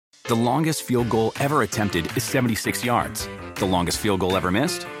The longest field goal ever attempted is 76 yards. The longest field goal ever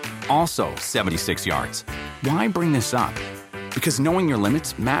missed? Also 76 yards. Why bring this up? Because knowing your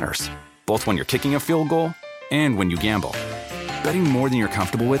limits matters, both when you're kicking a field goal and when you gamble. Betting more than you're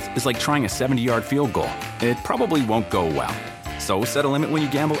comfortable with is like trying a 70-yard field goal. It probably won't go well. So set a limit when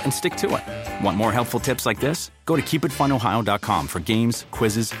you gamble and stick to it. Want more helpful tips like this? Go to keepitfunohio.com for games,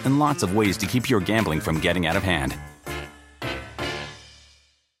 quizzes, and lots of ways to keep your gambling from getting out of hand.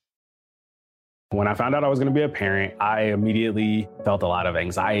 When I found out I was going to be a parent, I immediately felt a lot of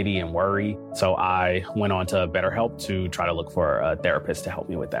anxiety and worry. So I went on to BetterHelp to try to look for a therapist to help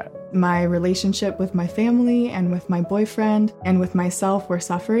me with that. My relationship with my family and with my boyfriend and with myself were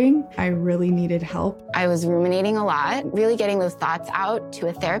suffering. I really needed help. I was ruminating a lot. Really getting those thoughts out to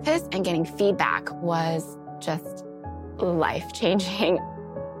a therapist and getting feedback was just life-changing.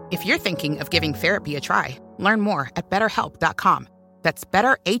 If you're thinking of giving therapy a try, learn more at BetterHelp.com. That's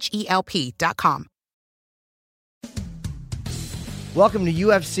BetterHelp.com. Welcome to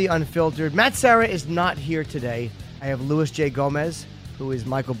UFC Unfiltered. Matt Serra is not here today. I have Luis J. Gomez, who is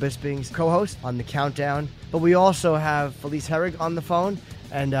Michael Bisping's co-host on The Countdown. But we also have Felice Herrig on the phone,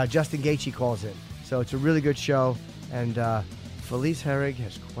 and Justin Gaethje calls in. So it's a really good show, and Felice Herrig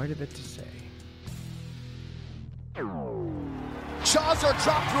has quite a bit to say. Jaws are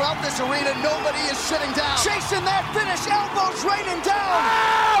dropped throughout this arena. Nobody is sitting down. Chasing that finish. Elbows raining down.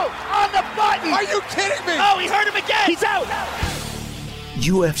 Oh! On the button. Are you kidding me? Oh, he hurt him again. He's out.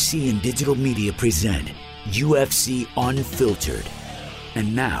 UFC and Digital Media present UFC Unfiltered.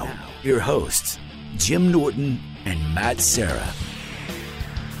 And now, your hosts, Jim Norton and Matt Serra.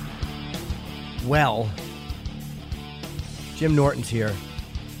 Well, Jim Norton's here.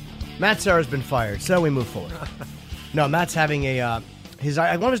 Matt Serra's been fired, so we move forward. No, Matt's having one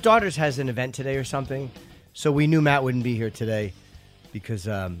of his daughters has an event today or something, so we knew Matt wouldn't be here today because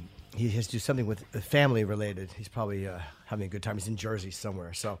he has to do something with family related. He's probably having a good time. He's in Jersey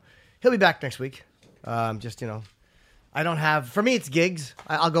somewhere, so he'll be back next week. I don't have, for me it's gigs.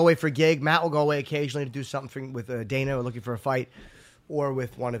 I'll go away for a gig. Matt will go away occasionally to do something with Dana or looking for a fight, or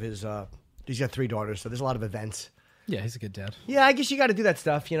with one of his, he's got 3 daughters, so there's a lot of events. Yeah, he's a good dad. Yeah, I guess you got to do that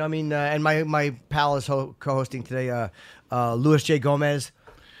stuff, you know. I mean, and my pal is co-hosting today, Luis J. Gomez.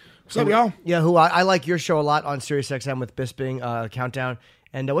 What's up, y'all? Yeah, who I like your show a lot on SiriusXM with Bisping, Countdown.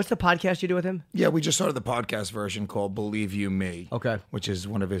 And what's the podcast you do with him? Yeah, we just started the podcast version called Believe You Me. Okay. Which is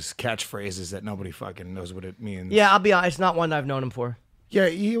one of his catchphrases that nobody fucking knows what it means. Yeah, I'll be honest, it's not one I've known him for. Yeah,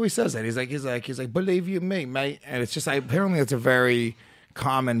 he always says that. He's like, believe you me, mate. And it's just, apparently it's a very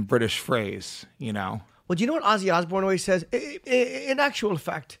common British phrase, you know? Well, do you know what Ozzy Osbourne always says? In actual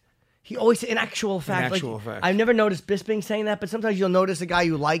fact. He always says, in actual fact. In actual fact. I've never noticed Bisping saying that, but sometimes you'll notice a guy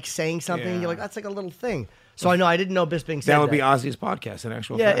you like saying something, and you're like, that's like a little thing. So I didn't know Bisping said that. That would be Ozzy's podcast, in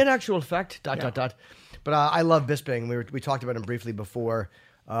actual fact. Yeah, in actual fact, ... But I love Bisping. We talked about him briefly before.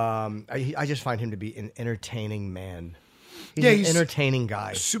 I just find him to be an entertaining man. He's an entertaining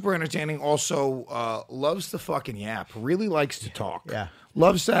guy. Super entertaining. Also, loves the fucking yap. Really likes to talk. Yeah.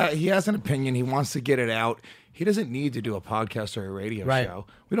 Loves that. He has an opinion. He wants to get it out. He doesn't need to do a podcast or a radio show.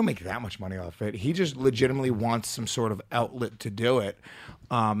 We don't make that much money off it. He just legitimately wants some sort of outlet to do it.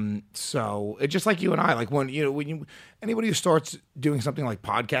 So it's just like you and I, like anybody who starts doing something like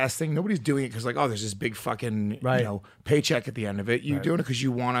podcasting, nobody's doing it because there's this big fucking paycheck at the end of it. You're doing it because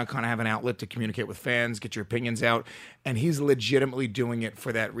you want to kind of have an outlet to communicate with fans, get your opinions out, and he's legitimately doing it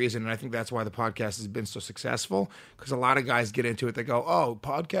for that reason. And I think that's why the podcast has been so successful, because a lot of guys get into it. They go, "Oh,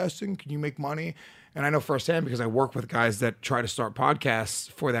 podcasting? Can you make money?" And I know firsthand because I work with guys that try to start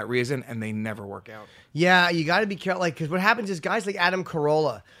podcasts for that reason, and they never work out. Yeah, you got to be careful. Because what happens is guys like Adam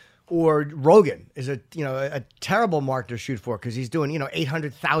Carolla or Rogan is a terrible mark to shoot for, because he's doing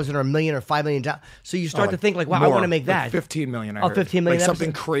 800,000 or $1 million or $5 million. So you start to think wow, I want to make that 15 million. I heard. 15 million,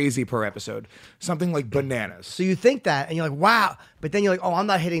 something crazy per episode, something like bananas. So you think that, and you're like, wow, but then you're like, oh, I'm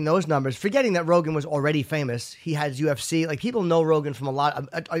not hitting those numbers. Forgetting that Rogan was already famous. He has UFC. Like, people know Rogan from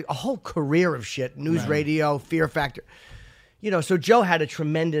a whole career of shit, news, radio, Fear Factor. So Joe had a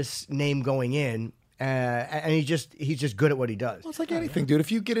tremendous name going in. And he's just good at what he does. Well, it's like anything, dude.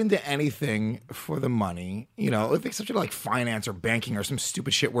 If you get into anything for the money, if it's something like finance or banking or some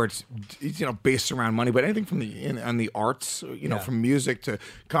stupid shit where it's based around money, but anything from the arts, from music to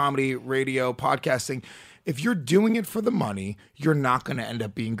comedy, radio, podcasting, if you're doing it for the money, you're not going to end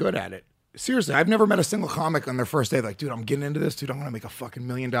up being good at it. Seriously, I've never met a single comic on their first day like, dude, I'm getting into this, dude, I want to make a fucking $1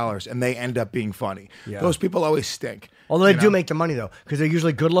 million, and they end up being funny. Yeah. Those people always stink. Although they do make the money, though, because they're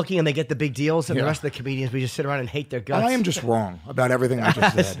usually good looking and they get the big deals, and the rest of the comedians, we just sit around and hate their guts. I am just wrong about everything I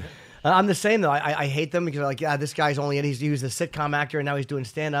just said. I'm the same, though. I hate them because, like, this guy's he was a sitcom actor, and now he's doing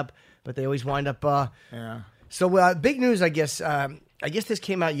stand-up, but they always wind up... Yeah. So, big news, I guess. I guess this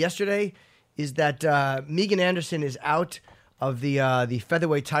came out yesterday, is that Megan Anderson is out of the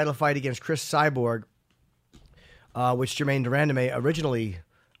featherweight title fight against Chris Cyborg, which Jermaine Durandame originally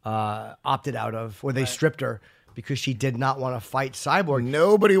opted out of, where they stripped her because she did not want to fight Cyborg.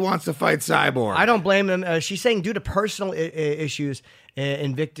 Nobody wants to fight Cyborg. I don't blame them. She's saying due to personal issues,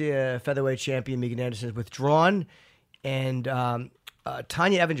 Invicta featherweight champion Megan Anderson is withdrawn, and Tanya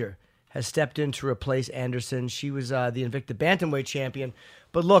Evinger has stepped in to replace Anderson. She was the Invicta bantamweight champion.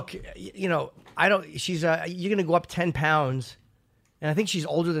 But look, you know, she's you're going to go up 10 pounds, and I think she's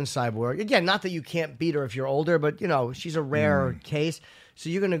older than Cyborg. Again, not that you can't beat her if you're older, but, you know, she's a rare case. So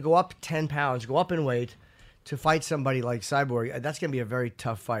you're going to go up 10 pounds, go up in weight to fight somebody like Cyborg. That's going to be a very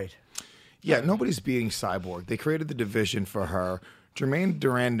tough fight. Yeah, nobody's beating Cyborg. They created the division for her. Jermaine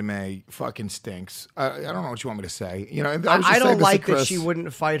Durandame fucking stinks. I don't know what you want me to say. You know, I don't like that she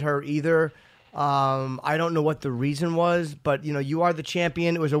wouldn't fight her either. I don't know what the reason was, but, you know, you are the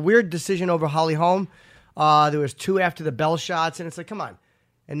champion. It was a weird decision over Holly Holm. There was 2 after the bell shots, and it's like, come on.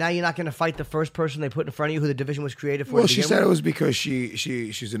 And now you're not going to fight the first person they put in front of you who the division was created for. Well, she said it was because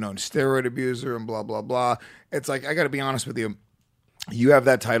she's a known steroid abuser and blah, blah, blah. It's like, I got to be honest with you. You have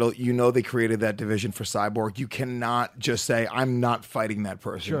that title. You know they created that division for Cyborg. You cannot just say, I'm not fighting that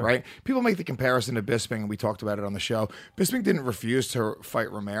person, right? People make the comparison to Bisping, and we talked about it on the show. Bisping didn't refuse to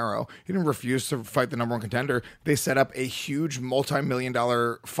fight Romero. He didn't refuse to fight the number 1 contender. They set up a huge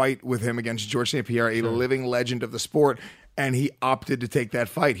multi-million-dollar fight with him against George St. Pierre, a living legend of the sport, and he opted to take that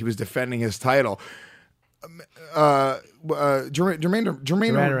fight. He was defending his title. Durandame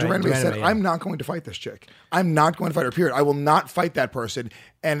said, I'm not going to fight this chick. I'm not going to fight her, period. I will not fight that person.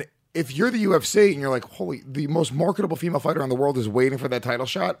 And if you're the UFC and you're like, holy, the most marketable female fighter in the world is waiting for that title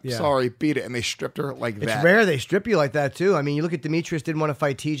shot, sorry, beat it. And they stripped her like that. It's rare they strip you like that, too. I mean, you look at Demetrius didn't want to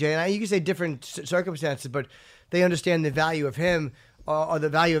fight TJ, and you can say different circumstances, but they understand the value of him. Or the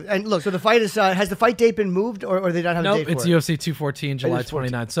value of, and look, so the fight is, has the fight date been moved or they don't have a date for it? Nope, it's UFC 214, July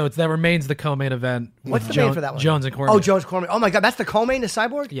 29th. So that remains the co-main event. What's the main for that one? Jones and Cormier. Oh, Jones Cormier. Oh my God, that's the co-main to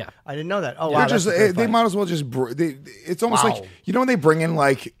Cyborg? Yeah. I didn't know that. Oh, wow. They might as well just, it's almost like, you know when they bring in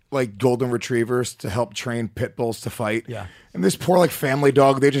like golden retrievers to help train pit bulls to fight? Yeah. And this poor like family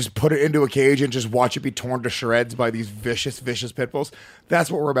dog, they just put it into a cage and just watch it be torn to shreds by these vicious pit bulls. That's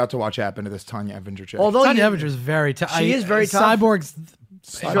what we're about to watch happen to this Tanya Evinger chick. Although Tanya Evinger is very tough. She is very tough. Cyborg's,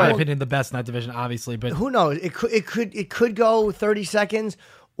 in my opinion, the best in that division, obviously. But who knows? It could go 30 seconds,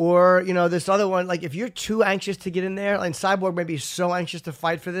 or you know, this other one. Like if you're too anxious to get in there, and Cyborg may be so anxious to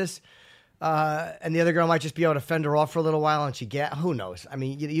fight for this, and the other girl might just be able to fend her off for a little while, and who knows? I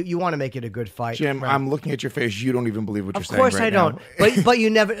mean, you want to make it a good fight. Jim, right? I'm looking at your face. You don't even believe what you're saying. Of course, right I don't. now. But you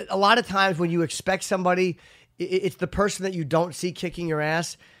never. A lot of times when you expect somebody, it's the person that you don't see kicking your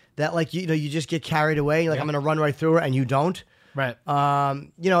ass that like you just get carried away. You're like I'm going to run right through her, and you don't. Right.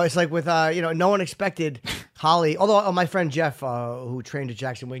 You know, it's like with, no one expected Holly, although my friend Jeff, who trained at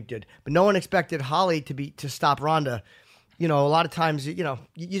Jackson Wink did, but no one expected Holly to stop Ronda. You know, a lot of times, you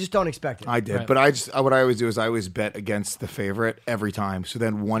just don't expect it. I did, but what I always do is I always bet against the favorite every time. So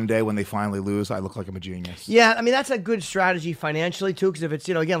then one day when they finally lose, I look like I'm a genius. Yeah, I mean, that's a good strategy financially, too, because if it's,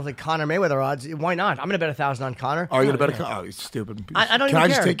 again, it's like Conor Mayweather odds, why not? I'm going to bet 1,000 on Conor. Oh, you're going to bet Conor? Oh, you're stupid. I don't even care.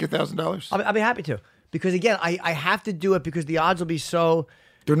 Can I just take your $1,000? I'll be happy to. Because, again, I have to do it because the odds will be so...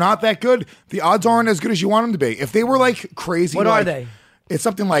 They're not that good. The odds aren't as good as you want them to be. If they were, like, crazy... What are they? It's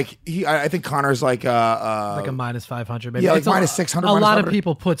something like I think Connor's like a minus 500, maybe. Yeah, like it's minus 600. A lot of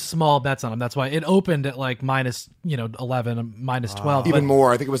people put small bets on him. That's why it opened at like minus 11, minus 12, even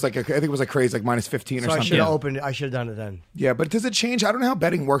more. I think it was like crazy, like minus 15 or something. I should have opened. I should have done it then. Yeah, but does it change? I don't know how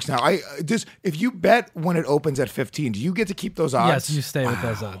betting works now. If you bet when it opens at 15, do you get to keep those odds? Yes, you stay with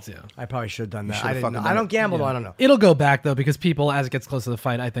those odds. Yeah, I probably should have done that. I don't gamble. Yeah. I don't know. It'll go back though because people, as it gets closer to the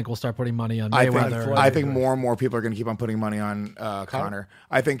fight, I think will start putting money on Mayweather. I think more and more people are going to keep on putting money on Conor.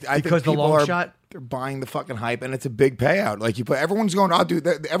 I think because the long shot, they're buying the fucking hype, and it's a big payout. Like everyone's going, I'll do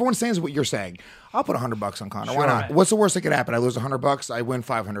that. Everyone's saying what you're saying. I'll put $100 on Conor. Why not? Right. What's the worst that could happen? I lose $100. I win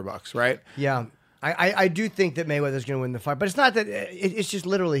 $500. Right? Yeah. I do think that Mayweather's going to win the fight, but it's not that. It's just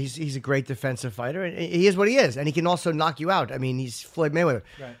literally he's a great defensive fighter, and he is what he is, and he can also knock you out. I mean, he's Floyd Mayweather.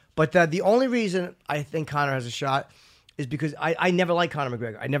 Right. But the only reason I think Conor has a shot is because I never liked Conor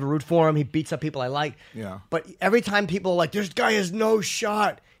McGregor. I never root for him. He beats up people I like. Yeah. But every time people are like, this guy has no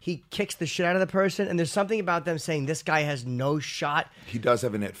shot, he kicks the shit out of the person, and there's something about them saying this guy has no shot. He does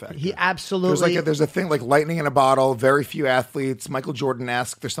have an it factor. He absolutely... There's a thing like lightning in a bottle, very few athletes. Michael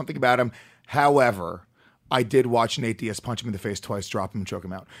Jordan-esque. There's something about him. However, I did watch Nate Diaz punch him in the face twice, drop him, and choke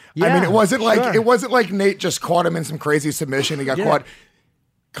him out. Yeah, I mean, it wasn't sure. like Nate just caught him in some crazy submission. He got caught.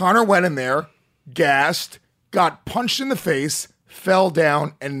 Conor went in there, gassed, got punched in the face, fell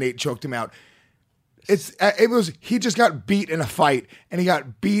down, and Nate choked him out. He just got beat in a fight, and he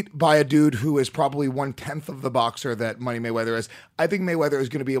got beat by a dude who is probably 1/10 of the boxer that Money Mayweather is. I think Mayweather is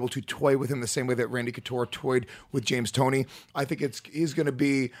going to be able to toy with him the same way that Randy Couture toyed with James Toney. I think he's going to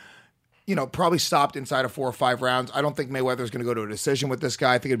be, probably stopped inside of 4 or 5 rounds. I don't think Mayweather is going to go to a decision with this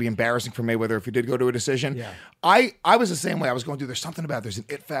guy. I think it'd be embarrassing for Mayweather if he did go to a decision. Yeah. I was the same way. I was going through, there's something about, there's an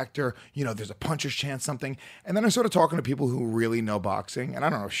it factor, there's a puncher's chance, something. And then I started talking to people who really know boxing, and I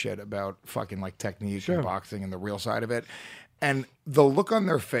don't know shit about fucking like technique and boxing and the real side of it. And the look on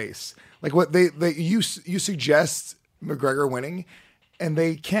their face, like what you suggest McGregor winning, and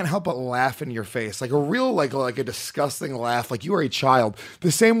they can't help but laugh in your face, like a real, like a disgusting laugh, like you are a child.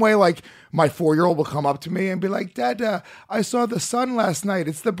 The same way, like my 4-year-old will come up to me and be like, "Dad, I saw the sun last night.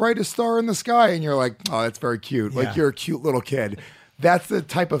 It's the brightest star in the sky." And you're like, "Oh, that's very cute." Yeah. Like you're a cute little kid. That's the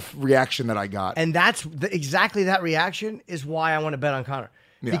type of reaction that I got. And that's exactly that reaction is why I want to bet on Conor.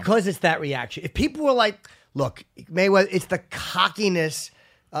 Yeah. Because it's that reaction. If people were like, look, Mayweather, it's the cockiness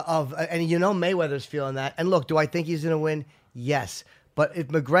of, and Mayweather's feeling that. And look, do I think he's going to win? Yes. But if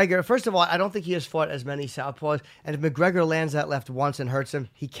McGregor, first of all, I don't think he has fought as many southpaws. And if McGregor lands that left once and hurts him,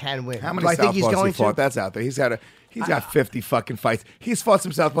 he can win. How many southpaws he fought? That's out there. He's got 50 fucking fights. He's fought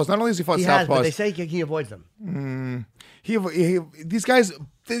some southpaws. Not only has he fought southpaws, but they say he avoids them. These guys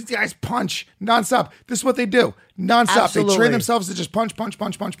punch nonstop. This is what they do nonstop. Absolutely. They train themselves to just punch.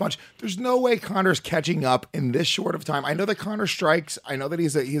 There's no way Conor's catching up in this short of time. I know that Conor strikes. I know that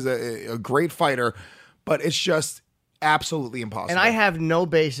he's a great fighter, but it's just absolutely impossible. And I have no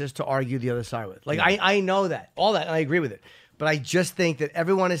basis to argue the other side with. Like, I know that. All that, and I agree with it. But I just think that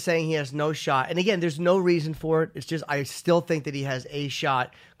everyone is saying he has no shot. And again, there's no reason for it. It's just I still think that he has a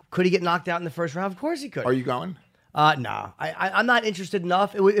shot. Could he get knocked out in the first round? Of course he could. Are you going? No. I'm not interested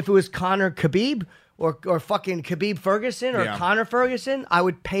enough. If it was Conor Khabib or fucking Khabib Ferguson or Conor Ferguson, I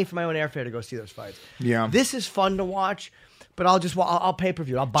would pay for my own airfare to go see those fights. Yeah. This is fun to watch. But I'll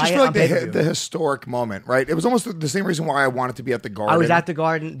pay-per-view. I'll buy just it for on pay-per-view. the historic moment, right? It was almost the same reason why I wanted to be at the Garden. I was at the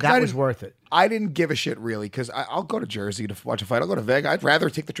Garden. That was worth it. I didn't give a shit, really, because I'll go to Jersey to watch a fight. I'll go to Vegas. I'd rather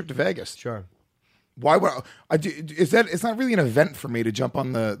take the trip to Vegas. Sure. Why would I do? It's not really an event for me to jump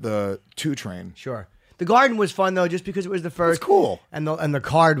on the 2 train. Sure. The Garden was fun, though, just because it was the first. It's cool. And the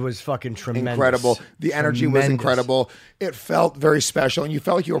card was fucking tremendous. Incredible. The energy was incredible. It felt very special, and you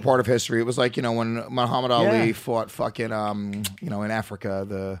felt like you were part of history. It was like, when Muhammad Ali fought fucking, in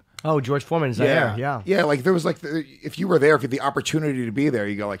Africa, George Foreman's there. Yeah. Yeah, like there was if you were there, if you had the opportunity to be there,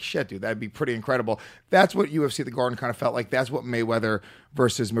 you go like, shit, dude, that'd be pretty incredible. That's what UFC The Garden kind of felt like. That's what Mayweather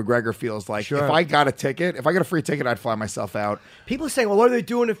versus McGregor feels like. Sure. If I got a free ticket, I'd fly myself out. People are saying, well, what are they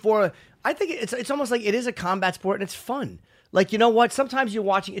doing it for? I think it's almost like it is a combat sport and it's fun. Like, you know what? Sometimes you're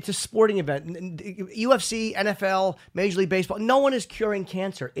watching, it's a sporting event. UFC, NFL, Major League Baseball, no one is curing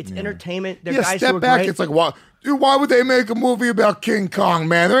cancer. It's entertainment. They're guys step who are back. great. It's like, why would they make a movie about King Kong,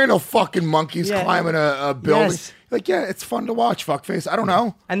 man? There ain't no fucking monkeys climbing a building. Yes. Like, it's fun to watch, fuckface. I don't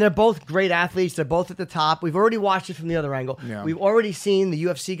know. And they're both great athletes. They're both at the top. We've already watched it from the other angle. Yeah. We've already seen the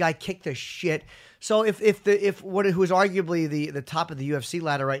UFC guy kick the shit. So who's arguably the top of the UFC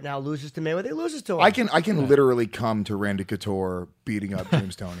ladder right now loses to Mayweather, he loses to him. I can literally come to Randy Couture beating up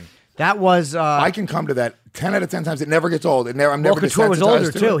James Toney. That was I can come to that 10 out of 10 times. It never gets old. I'm never Couture was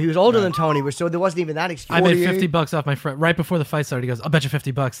older too. He was older than Tony, so there wasn't even that excuse. I made $50 off my friend right before the fight started. He goes, "I'll bet you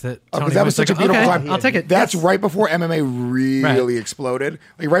 $50 that Tony." That was such a beautiful time. I'll take it. That's right before MMA really exploded.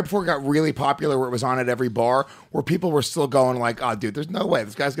 Like right before it got really popular, where it was on at every bar, where people were still going like, "Oh, dude, there's no way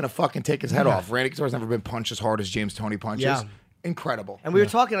this guy's gonna fucking take his head off." Randy Couture's never been punched as hard as James Toney punches. Yeah. Incredible. And we were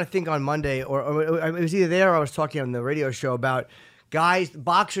talking, I think, on Monday, or it was either there or I was talking on the radio show about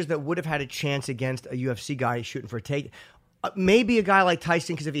boxers that would have had a chance against a UFC guy shooting for a take. Maybe a guy like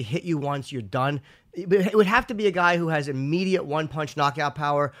Tyson, because if he hit you once, you're done. It would have to be a guy who has immediate one-punch knockout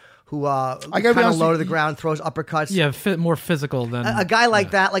power, who kind of low to the ground, throws uppercuts. Yeah, more physical than... A guy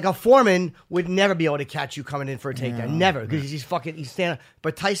like that, like a Foreman, would never be able to catch you coming in for a takedown. Never, because he's standing...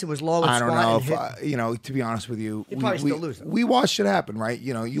 But Tyson was low and I don't know if, to be honest with you... He'd probably still lose. We watched it happen, right?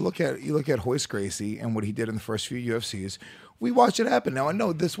 You look at Royce Gracie and what he did in the first few UFCs. we watched it happen. Now, I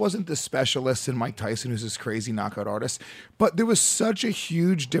know this wasn't the specialist in Mike Tyson, who's this crazy knockout artist, but there was such a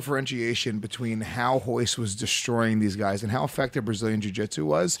huge differentiation between how Royce was destroying these guys and how effective Brazilian Jiu-Jitsu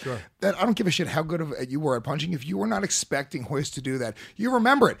was. Sure. That I don't give a shit how good you were at punching. If you were not expecting Royce to do that, you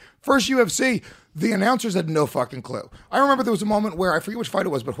remember it. First UFC, the announcers had no fucking clue. I remember there was a moment where, I forget which fight it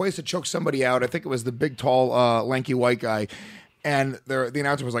was, but Royce had choked somebody out. I think it was the big, tall, lanky white guy. And the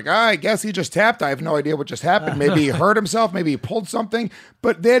announcer was like, I guess he just tapped. I have no idea what just happened. Maybe he hurt himself. Maybe he pulled something.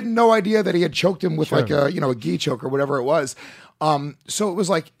 But they had no idea that he had choked him with like a gi choke or whatever it was. So it was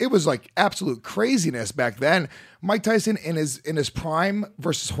like absolute craziness back then. Mike Tyson in his prime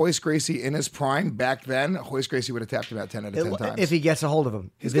versus Royce Gracie in his prime back then, Royce Gracie would have tapped him out 10 out of 10 times. If he gets a hold of him.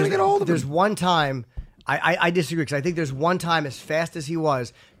 He's going to get a hold of him. There's one time, I disagree, because I think there's one time, as fast as he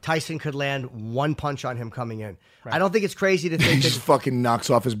was, Tyson could land one punch on him coming in. Right. I don't think it's crazy to think he just fucking knocks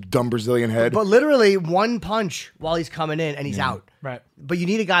off his dumb Brazilian head. But literally one punch while he's coming in and he's out. Right. But you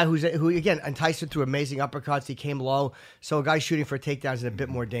need a guy who again, and Tyson threw amazing uppercuts. He came low, so a guy shooting for takedowns is a bit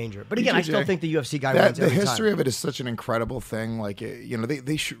more danger. But again, I still think the UFC guy wins every time. The history of it is such an incredible thing. Like,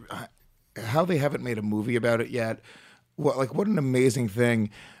 they should, how they haven't made a movie about it yet. What an amazing thing.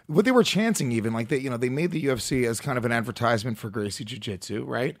 What they were chanting, even like they made the UFC as kind of an advertisement for Gracie Jiu-Jitsu,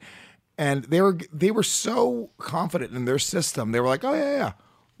 right? And they were so confident in their system. They were like, oh yeah,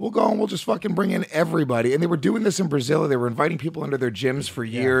 we'll go and we'll just fucking bring in everybody. And they were doing this in Brazil. They were inviting people into their gyms for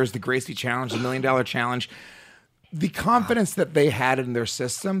years. The Gracie Challenge, the $1 Million Challenge. The confidence that they had in their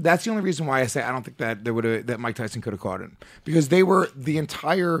system, that's the only reason why I say I don't think that Mike Tyson could have caught him. Because the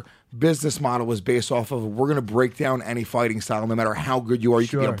entire business model was based off of, we're going to break down any fighting style no matter how good you are. You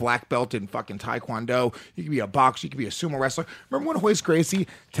could be a black belt in fucking Taekwondo. You could be a boxer. You could be a sumo wrestler. Remember when Royce Gracie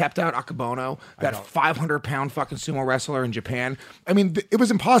tapped out Akebono, that 500-pound fucking sumo wrestler in Japan? I mean, it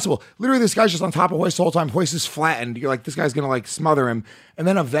was impossible. Literally, this guy's just on top of Royce the whole time. Royce is flattened. You're like, this guy's going to like smother him. And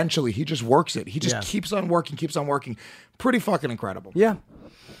then eventually, he just works it. He just keeps on working. Pretty fucking incredible. Yeah.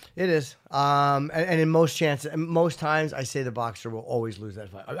 It is. And in most times, I say the boxer will always lose that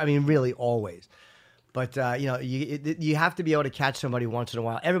fight. I mean, really, always. But, you have to be able to catch somebody once in a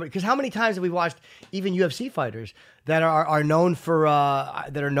while. Everybody, because how many times have we watched even UFC fighters that are known for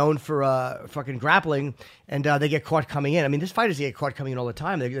fucking grappling, and they get caught coming in? I mean, there's fighters that get caught coming in all the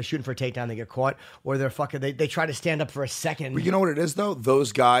time. They're shooting for a takedown, they get caught, or they're they try to stand up for a second. But you know what it is though?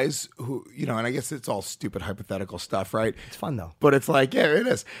 Those guys who, and I guess it's all stupid hypothetical stuff, right? It's fun though. But it's like, yeah, it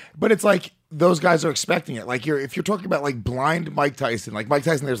is. But it's like, those guys are expecting it. Like if you're talking about like blind Mike Tyson,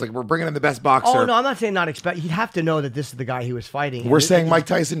 there's like, we're bringing in the best boxer. Oh no, I'm not saying not expect. He'd have to know that this is the guy he was fighting. We're saying Mike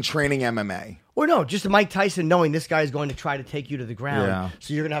Tyson training MMA. Or no, just Mike Tyson knowing this guy is going to try to take you to the ground. Yeah.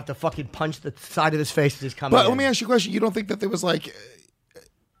 So you're going to have to fucking punch the side of his face as he's coming in. But let me ask you a question. You don't think that there was like,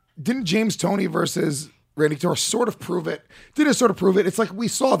 didn't James Toney versus Randy Couture sort of prove it? Did it sort of prove it? It's like we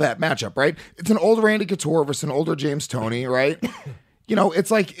saw that matchup, right? It's an older Randy Couture versus an older James Toney, right?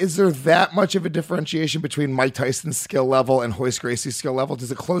 It's like, is there that much of a differentiation between Mike Tyson's skill level and Royce Gracie's skill level?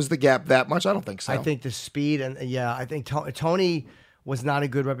 Does it close the gap that much? I don't think so. I think the speed I think Tony was not a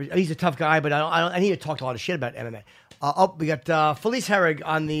good representative. He's a tough guy, but I think he talked a lot of shit about MMA. We got Felice Herrig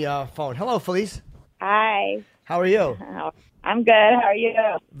on the phone. Hello, Felice. Hi. How are you? I'm good. How are you?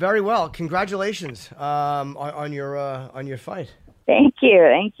 Very well. Congratulations on your fight. Thank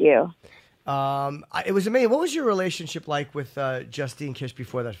you. It was amazing. What was your relationship like with Justine Kish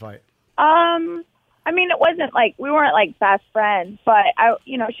before that fight? I mean, it wasn't like we weren't like best friends, but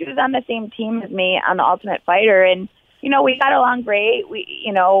she was on the same team as me on The Ultimate Fighter, and we got along great.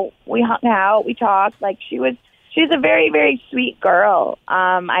 We hung out, we talked. Like she's a very, very sweet girl.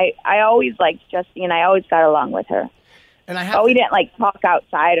 I always liked Justine. I always got along with her. And we didn't like talk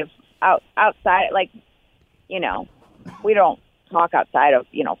outside like we don't talk outside of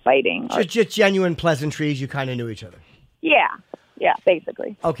fighting. Just genuine pleasantries. You kind of knew each other. Yeah,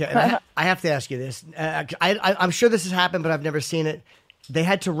 basically. Okay, and I have to ask you this. I'm sure this has happened, but I've never seen it. They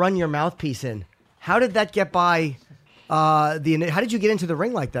had to run your mouthpiece in. How did that get by? How did you get into the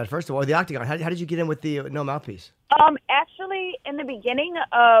ring like that? First of all, the octagon. How did you get in with the no mouthpiece? Actually, in the beginning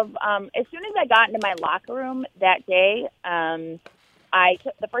of as soon as I got into my locker room that day, the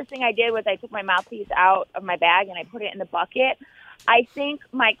first thing I did was I took my mouthpiece out of my bag and I put it in the bucket. I think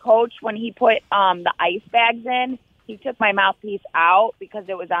my coach, when he put the ice bags in, he took my mouthpiece out because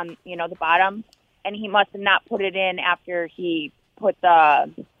it was on the bottom, and he must have not put it in after he put the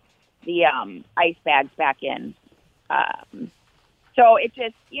ice bags back in. So it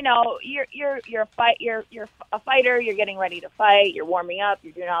just you're a fighter. You're getting ready to fight. You're warming up.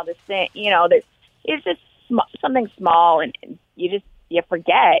 You're doing all this thing. It's just something small, and you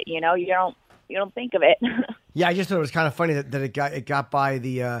forget. You don't think of it. Yeah, I just thought it was kind of funny that it got by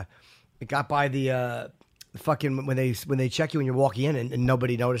the fucking when they check you when you're walking in and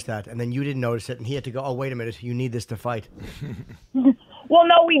nobody noticed that, and then you didn't notice it, and he had to go, oh wait a minute, you need this to fight. Well,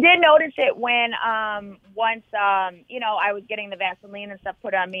 no, we did notice it when once I was getting the Vaseline and stuff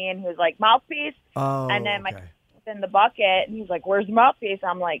put on me, and he was like, mouthpiece. Oh, and then my in the bucket, and he's like, where's the mouthpiece?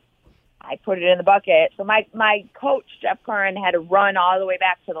 I'm like, I put it in the bucket. So my coach, Jeff Curran, had to run all the way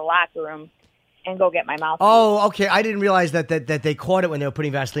back to the locker room and go get my mouthpiece. Oh, okay. I didn't realize that they caught it when they were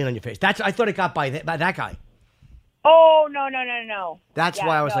putting Vaseline on your face. I thought it got by that guy. Oh, no. That's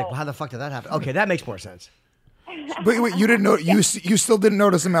why I was like, well, how the fuck did that happen? Okay, that makes more sense. But wait, you didn't know you still didn't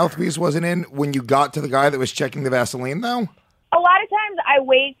notice the mouthpiece wasn't in when you got to the guy that was checking the Vaseline, though? A lot of times I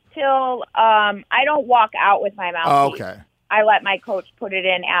wait till I don't walk out with my mouthpiece. Oh, okay. I let my coach put it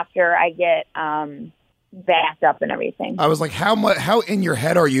in after I get backed up and everything. I was like, how in your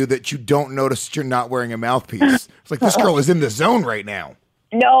head are you that you don't notice that you're not wearing a mouthpiece? It's like, this girl is in the zone right now.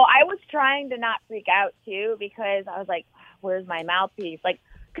 No, I was trying to not freak out, too, because I was like, where's my mouthpiece? Like,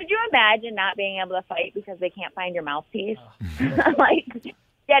 could you imagine not being able to fight because they can't find your mouthpiece? Like,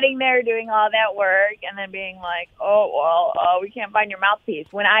 getting there, doing all that work, and then being like, we can't find your mouthpiece,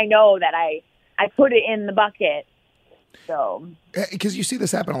 when I know that I put it in the bucket. So, because you see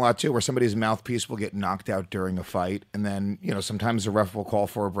this happen a lot too, where somebody's mouthpiece will get knocked out during a fight, and then sometimes the ref will call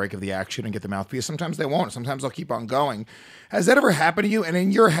for a break of the action and get the mouthpiece. Sometimes they won't. Sometimes they'll keep on going. Has that ever happened to you? And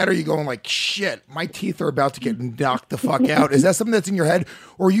in your head, are you going like, "Shit, my teeth are about to get knocked the fuck out"? Is that something that's in your head,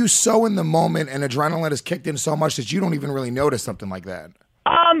 or are you so in the moment and adrenaline has kicked in so much that you don't even really notice something like that?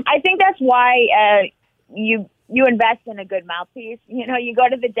 I think that's why you invest in a good mouthpiece. You go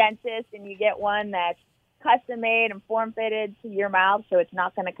to the dentist and you get one that's custom made and form fitted to your mouth, so it's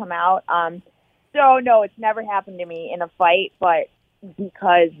not going to come out. So no, it's never happened to me in a fight, but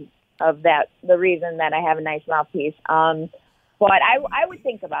because of the reason that I have a nice mouthpiece. But I would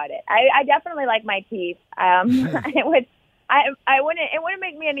think about it. I definitely like my teeth. It wouldn't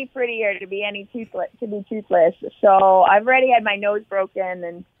make me any prettier to be toothless. So I've already had my nose broken,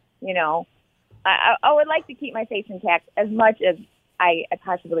 and I would like to keep my face intact as much as I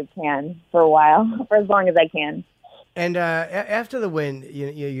possibly can for a while, for as long as I can. And after the win,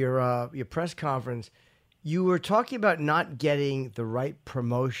 your press conference, you were talking about not getting the right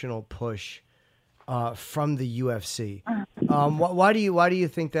promotional push from the UFC. Why do you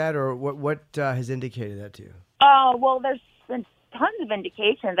think that, or what has indicated that to you? Well, there's been tons of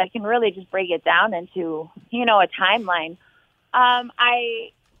indications. I can really just break it down into a timeline.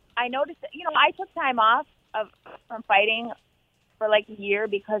 I noticed that, I took time off from fighting for like a year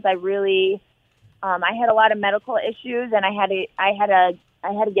because I really, I had a lot of medical issues, and I had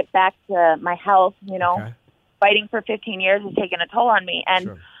to get back to my health. Okay. Fighting for 15 years has taken a toll on me, and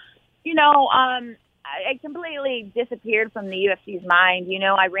sure. I completely disappeared from the UFC's mind.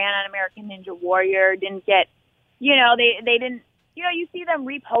 I ran on American Ninja Warrior, didn't get, they didn't, you see them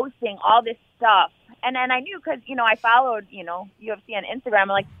reposting all this stuff, and then I knew because I followed UFC on Instagram. I'm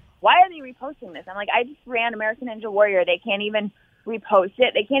like, why are they reposting this? I'm like, I just ran American Ninja Warrior. They can't even repost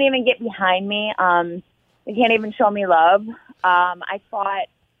it. They can't even get behind me. They can't even show me love. I fought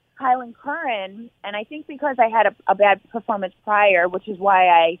Kylan Curran, and I think because I had a bad performance prior, which is why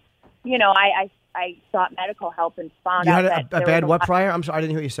I sought medical help and found out that a bad what prior? I'm sorry, I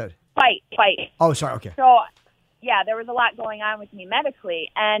didn't hear what you said. Fight. Oh, sorry. Okay. So, yeah, there was a lot going on with me medically,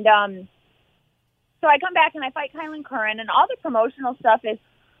 and so I come back and I fight Kylan Curran, and all the promotional stuff is,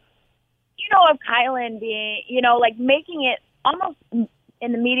 of Kylan being, like making it almost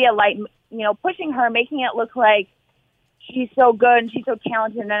in the media, like, pushing her, making it look like she's so good and she's so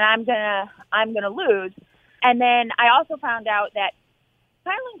talented, and I'm gonna lose. And then I also found out that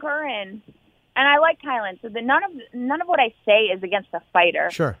Kylan Curran, and I like Kylan, so none of what I say is against a fighter.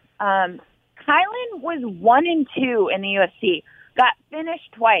 Sure. Kylan was 1-2 in the UFC, got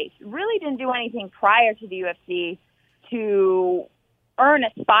finished twice, really didn't do anything prior to the UFC to earn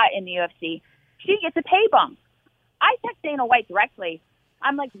a spot in the UFC. She gets a pay bump. I text Dana White directly.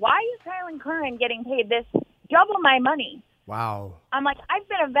 I'm like, why is Kylan Curran getting paid this double my money? Wow. I'm like, I've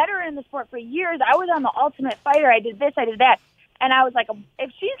been a veteran in the sport for years. I was on The Ultimate Fighter. I did this, I did that. And I was like,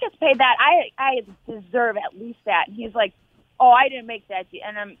 if she gets paid that, I deserve at least that. And he's like, oh, I didn't make that.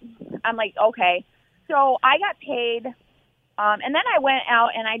 And I'm like, okay. So I got paid. And then I went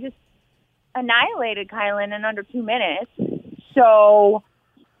out and I just annihilated Kylan in under 2 minutes. So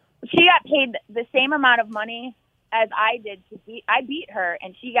she got paid the same amount of money as I did I beat her,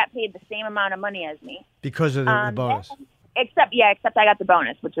 and she got paid the same amount of money as me. Because of the bonus. Except I got the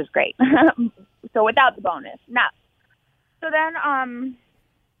bonus, which was great. So without the bonus. So then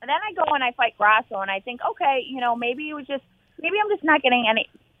then I go and I fight Grasso, and I think, okay, maybe I'm just not getting any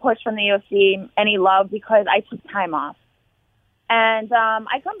push from the UFC, any love because I took time off. And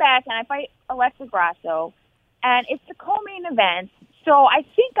I come back and I fight Alexa Grasso, and it's the co-main event. So I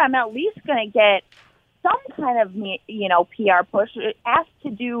think I'm at least going to get some kind of, PR push. Asked to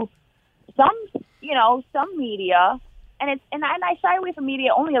do some media, and I shy away from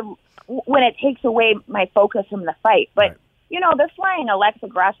media only when it takes away my focus from the fight. But they're flying Alexa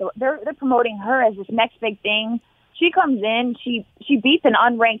Grasso. They're promoting her as this next big thing. She comes in, she beats an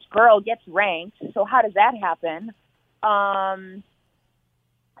unranked girl, gets ranked. So how does that happen?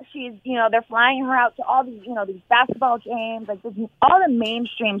 She's, they're flying her out to all these, these basketball games, like this, all the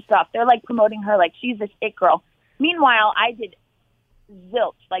mainstream stuff. They're like promoting her like she's this it girl. Meanwhile, I did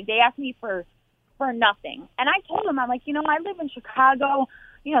zilch. Like they asked me for nothing. And I told them, I'm like, I live in Chicago.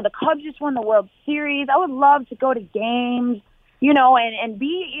 The Cubs just won the World Series. I would love to go to games, and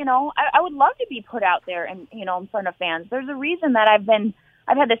be, I would love to be put out there and, in front of fans. There's a reason that I've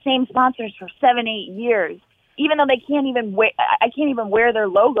had the same sponsors for 7-8 years. Even though they can't even I can't even wear their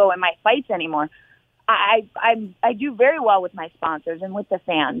logo in my fights anymore. I do very well with my sponsors and with the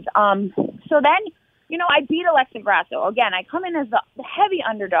fans. So then, I beat Alexa Grasso. Again, I come in as the heavy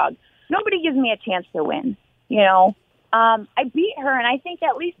underdog. Nobody gives me a chance to win, I beat her, and I think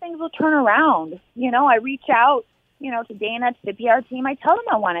at least things will turn around. I reach out, to Dana, to the PR team. I tell them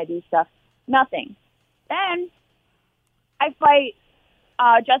I want to do stuff. Nothing. Then I fight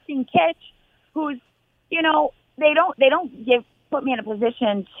Justine Kitch, who's, they don't put me in a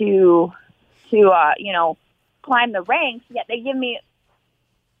position to climb the ranks, yet they give me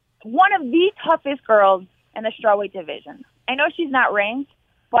one of the toughest girls in the strawweight division. I know she's not ranked,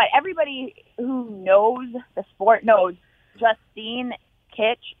 but everybody who knows the sport knows Justine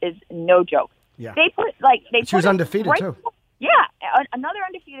Kitch is no joke. Yeah. She was undefeated too. Yeah, another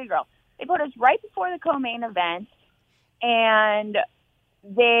undefeated girl. They put us right before the co-main event, and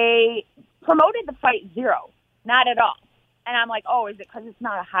they promoted the fight 0, not at all. And I'm like, oh, is it because it's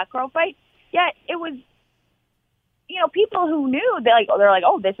not a hot girl fight? Yet it was, people who knew, they're like,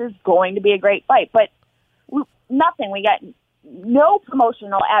 oh, this is going to be a great fight. But nothing. We got no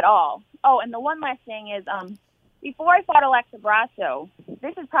promotional at all. Oh, and the one last thing is, before I fought Alexa Grasso,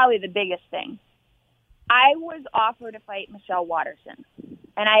 this is probably the biggest thing. I was offered to fight Michelle Waterson,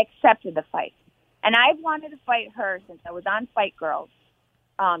 and I accepted the fight. And I've wanted to fight her since I was on Fight Girls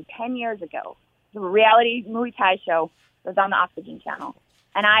 10 years ago. The reality Muay Thai show was on the Oxygen channel.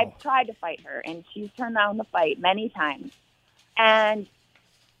 And I've tried to fight her, and she's turned down the fight many times. And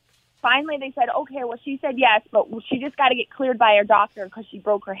finally they said, okay, well, she said yes, but she just got to get cleared by her doctor because she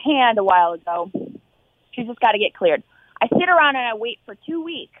broke her hand a while ago. She just got to get cleared. I sit around and I wait for 2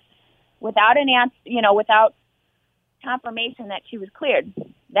 weeks without an answer, without confirmation that she was cleared.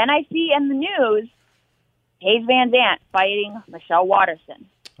 Then I see in the news, Paige Van Zant fighting Michelle Waterson.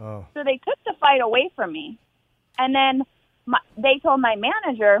 Oh. So they took the fight away from me. And then they told my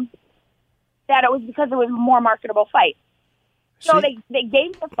manager that it was because it was a more marketable fight. So they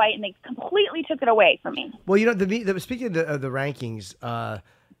gave the fight and they completely took it away from me. Well, speaking of the rankings,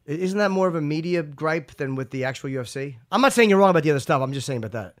 isn't that more of a media gripe than with the actual UFC? I'm not saying you're wrong about the other stuff. I'm just saying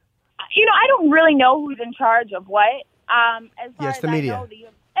about that. I don't really know who's in charge of what. As far it's as the media. I know,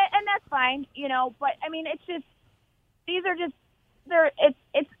 and that's fine, But I mean, it's just these are just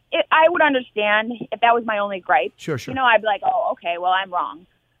I would understand if that was my only gripe. Sure. I'd be like, oh, okay, well, I'm wrong,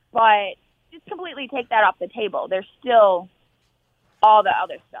 but just completely take that off the table. There's still all the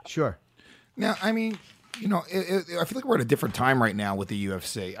other stuff. Sure. Now, I mean, I feel like we're at a different time right now with the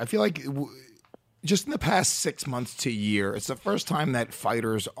UFC. I feel like just in the past 6 months to a year, it's the first time that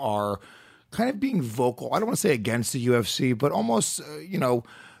fighters are kind of being vocal. I don't want to say against the UFC, but almost,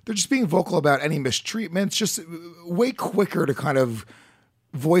 they're just being vocal about any mistreatments, just way quicker to kind of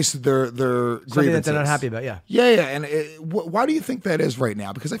voice their grievances. Something that they're not happy about, yeah. Yeah. And why do you think that is right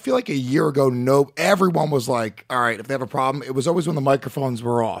now? Because I feel like a year ago, everyone was like, all right, if they have a problem, it was always when the microphones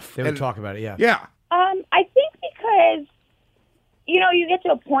were off. They would talk about it, yeah. Yeah. I think because, you get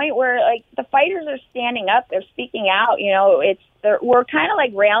to a point where, like, the fighters are standing up, they're speaking out, we're kind of,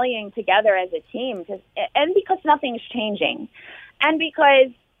 like, rallying together as a team, because nothing's changing. And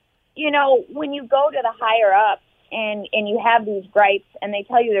because, when you go to the higher ups and you have these gripes and they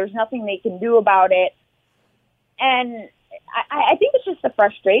tell you there's nothing they can do about it, and I think it's just the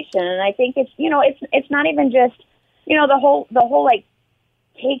frustration, and I think it's, it's not even just, the whole, like,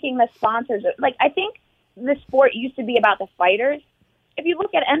 taking the sponsors. Like, I think the sport used to be about the fighters. If you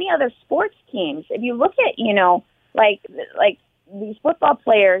look at any other sports teams, if you look at, like these football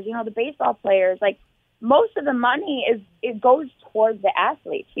players, the baseball players, like, most of the money it goes towards the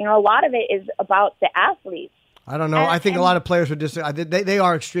athletes. You know, a lot of it is about the athletes. I don't know. I think a lot of players would just they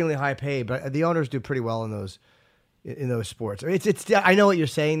are extremely high paid, but the owners do pretty well in those sports. It's I know what you're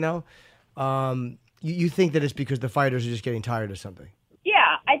saying though. You think that it's because the fighters are just getting tired of something.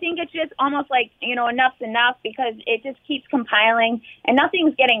 Yeah, I think it's just almost like, you know, enough's enough because it just keeps compiling and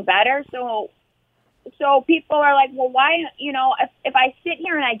nothing's getting better. So people are like, well, why, you know, if I sit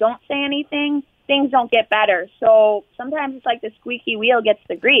here and I don't say anything, things don't get better. So sometimes it's like the squeaky wheel gets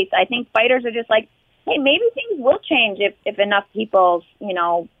the grease. I think fighters are just like, hey, maybe things will change if enough people, you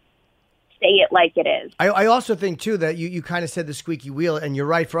know, say it like it is. I also think, too, that you kind of said the squeaky wheel, and you're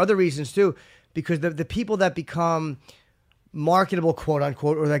right for other reasons, too, because the people that become marketable, quote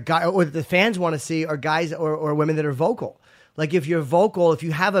unquote, or that guy or that the fans want to see are guys or women that are vocal. Like if you're vocal, if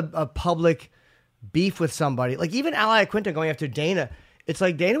you have a public beef with somebody, like even Al Iaquinta going after Dana, it's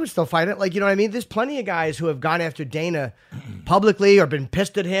like Dana would still fight it. Like, you know what I mean? There's plenty of guys who have gone after Dana publicly or been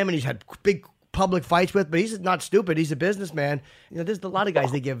pissed at him and he's had big public fights with, but he's not stupid. He's a businessman. You know, there's a lot of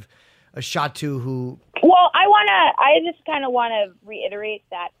guys they give a shot to who. Well, I just kind of want to reiterate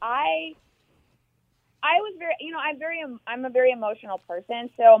that I was very, you know, I'm a very emotional person.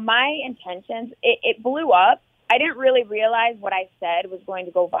 So my intentions, it blew up. I didn't really realize what I said was going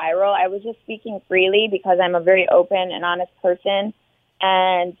to go viral. I was just speaking freely because I'm a very open and honest person.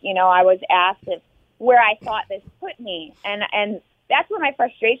 And, you know, I was asked where I thought this put me. And that's where my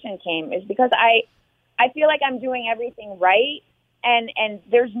frustration came, is because I feel like I'm doing everything right. And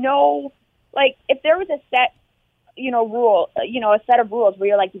there's no, like, if there was a set, you know, rule, you know, a set of rules where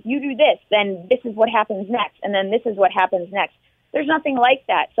you're like, if you do this, then this is what happens next. And then this is what happens next. There's nothing like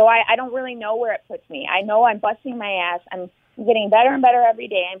that. So I don't really know where it puts me. I know I'm busting my ass. I'm getting better and better every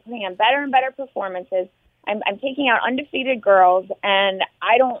day. I'm putting on better and better performances. I'm taking out undefeated girls, and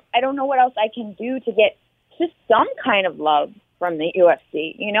I don't know what else I can do to get just some kind of love from the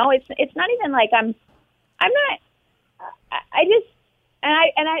UFC. You know, it's not even like I'm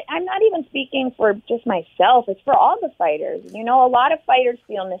not even speaking for just myself. It's for all the fighters. You know, a lot of fighters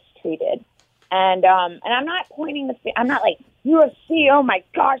feel mistreated. And I'm not pointing I'm not like, UFC, oh my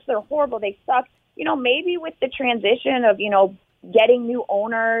gosh, they're horrible, they suck. You know, maybe with the transition of, you know, getting new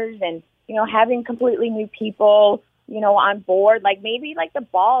owners and, you know, having completely new people, you know, on board, like maybe like the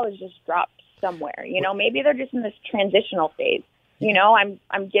ball is just dropped somewhere. You know, maybe they're just in this transitional phase. You know,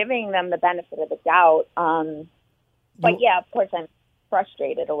 I'm giving them the benefit of the doubt. But yeah, of course I'm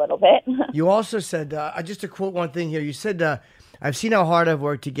frustrated a little bit. You also said, just to quote one thing here, you said, I've seen how hard I've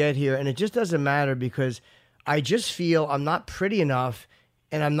worked to get here, and it just doesn't matter because I just feel I'm not pretty enough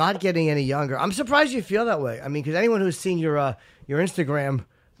and I'm not getting any younger. I'm surprised you feel that way. I mean, because anyone who's seen your Instagram,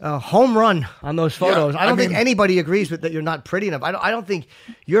 home run on those photos. Yeah, I don't think anybody agrees with that you're not pretty enough. I don't think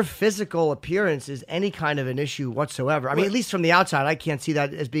your physical appearance is any kind of an issue whatsoever. I mean, at least from the outside, I can't see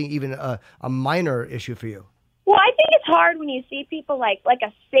that as being even a minor issue for you. Well, I think it's hard when you see people like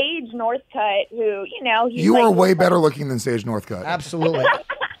a Sage Northcutt who, you know... You are way better looking than Sage Northcutt. Absolutely.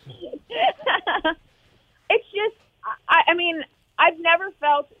 It's just, I mean, I've never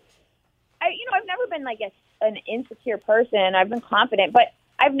felt... I've never been like an insecure person. I've been confident, but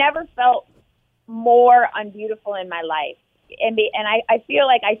I've never felt more unbeautiful in my life. And I feel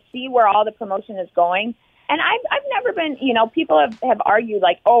like I see where all the promotion is going. And I've never been, you know, people have argued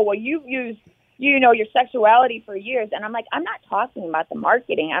like, oh, well, you've used... you know, your sexuality for years. And I'm like, I'm not talking about the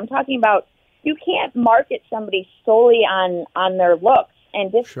marketing. I'm talking about you can't market somebody solely on their looks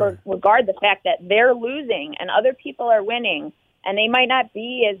and disregard the fact that they're losing and other people are winning. And they might not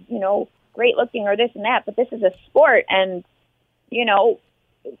be as, you know, great looking or this and that, but this is a sport. And, you know,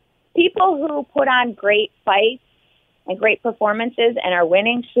 people who put on great fights and great performances and are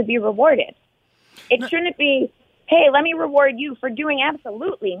winning should be rewarded. It shouldn't be, hey, let me reward you for doing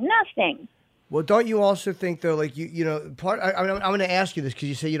absolutely nothing. Well, don't you also think though, like you know, I'm going to ask you this because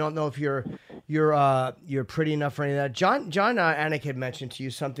you say you don't know if you're pretty enough for any of that. John Anik had mentioned to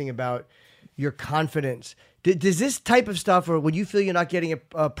you something about your confidence. Does this type of stuff, or when you feel you're not getting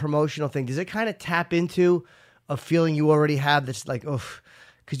a promotional thing, does it kind of tap into a feeling you already have that's like, oof?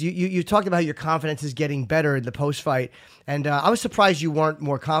 Because you talked about how your confidence is getting better in the post fight, and I was surprised you weren't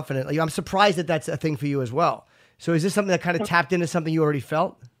more confident. Like, I'm surprised that that's a thing for you as well. So is this something that kind of tapped into something you already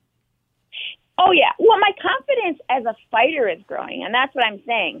felt? Oh, yeah. Well, my confidence as a fighter is growing, and that's what I'm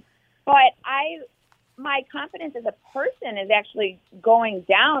saying. But my confidence as a person is actually going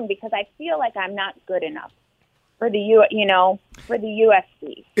down because I feel like I'm not good enough for the for the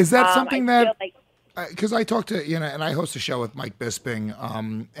UFC. Is that something that? Because I talk to, you know, and I host a show with Mike Bisping,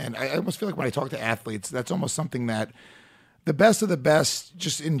 and I almost feel like when I talk to athletes, that's almost something that the best of the best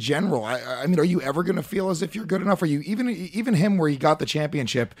just in general. I mean, are you ever going to feel as if you're good enough? Are you even him where he got the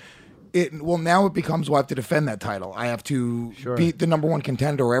championship? Now it becomes, well, I have to defend that title. I have to beat the number one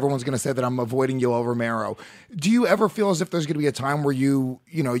contender, or everyone's going to say that I'm avoiding Yoel Romero. Do you ever feel as if there's going to be a time where you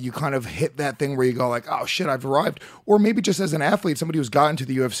kind of hit that thing where you go like, oh shit, I've arrived? Or maybe just as an athlete, somebody who's gotten to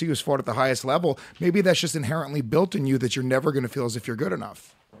the UFC, who's fought at the highest level, maybe that's just inherently built in you that you're never going to feel as if you're good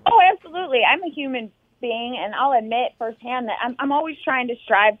enough. Oh, absolutely. I'm a human being, and I'll admit firsthand that I'm always trying to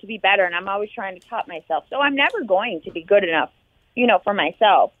strive to be better, and I'm always trying to top myself. So I'm never going to be good enough, for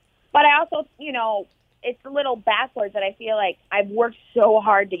myself. But I also, it's a little backwards that I feel like I've worked so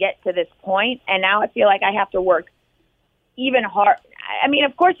hard to get to this point, and now I feel like I have to work even hard. I mean,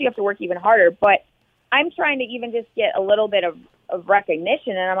 of course you have to work even harder, but I'm trying to even just get a little bit of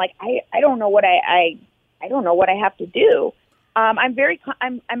recognition, and I'm like, I don't know what I don't know what I have to do. I'm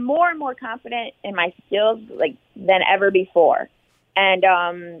more and more confident in my skills than ever before,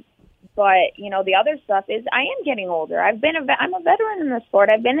 and but, the other stuff is I am getting older. I'm a veteran in the sport.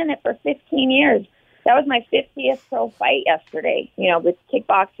 I've been in it for 15 years. That was my 50th pro fight yesterday, with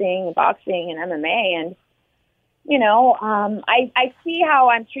kickboxing, boxing, and MMA. And, I see how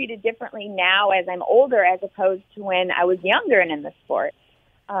I'm treated differently now as I'm older as opposed to when I was younger and in the sport.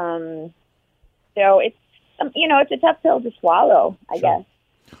 So it's, it's a tough pill to swallow, I guess.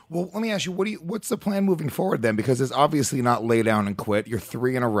 Well, let me ask you, what's the plan moving forward then? Because it's obviously not lay down and quit. You're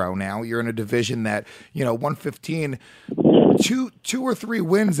 3 in a row now. You're in a division that, 115, two or three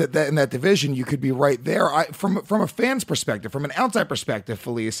wins in that division, you could be right there. From a fan's perspective, from an outside perspective,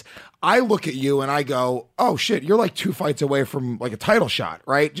 Felice, I look at you and I go, oh shit, you're like 2 fights away from like a title shot,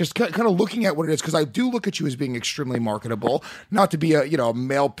 right? Just kind of looking at what it is, because I do look at you as being extremely marketable, not to be a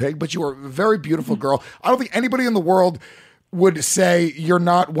male pig, but you are a very beautiful girl. I don't think anybody in the world would say you're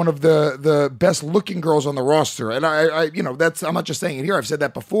not one of the best looking girls on the roster. And I'm not just saying it here. I've said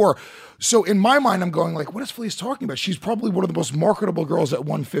that before. So in my mind, I'm going like, what is Felice talking about? She's probably one of the most marketable girls at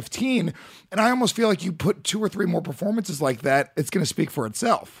 115. And I almost feel like you put 2 or 3 more performances like that, it's going to speak for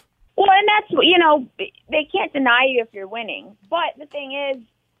itself. Well, and that's, they can't deny you if you're winning. But the thing is,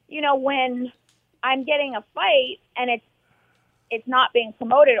 when I'm getting a fight and it's not being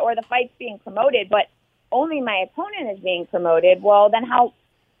promoted, or the fight's being promoted, but only my opponent is being promoted, well, then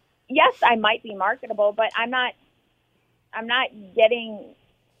yes, I might be marketable, but I'm not getting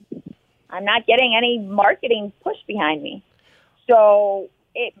any marketing push behind me. So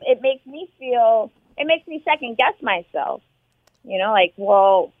it makes me second guess myself,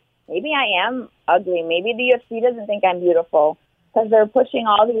 well, maybe I am ugly. Maybe the UFC doesn't think I'm beautiful because they're pushing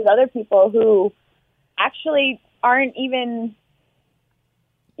all these other people who actually aren't even,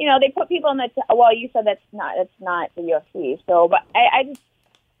 they put people in well, you said that's not the UFC. So, but I just,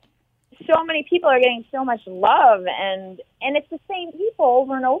 so many people are getting so much love, and it's the same people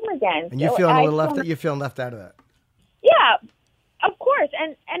over and over again. And you're feeling you're feeling left out of that. Yeah, of course.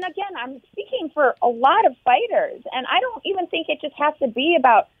 And again, I'm speaking for a lot of fighters, and I don't even think it just has to be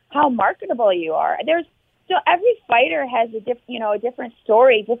about how marketable you are. Every fighter has a different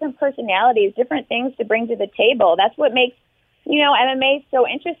story, different personalities, different things to bring to the table. That's what makes MMA is so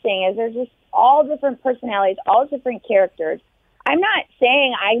interesting, is there's just all different personalities, all different characters. I'm not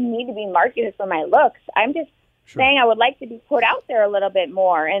saying I need to be marketed for my looks. I'm just saying I would like to be put out there a little bit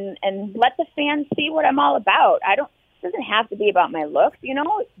more and let the fans see what I'm all about. It doesn't have to be about my looks, it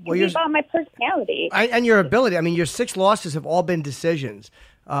can be about my personality. And your ability. I mean, your 6 losses have all been decisions.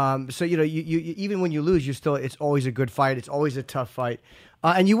 So, you even when you lose, it's always a good fight. It's always a tough fight.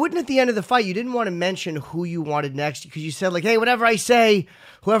 And you wouldn't at the end of the fight, you didn't want to mention who you wanted next because you said hey, whatever I say,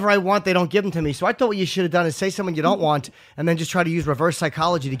 whoever I want, they don't give them to me. So I thought what you should have done is say someone you don't want and then just try to use reverse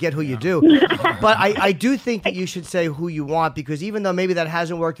psychology to get who you do. But I do think that you should say who you want, because even though maybe that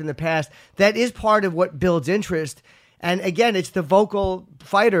hasn't worked in the past, that is part of what builds interest. And again, it's the vocal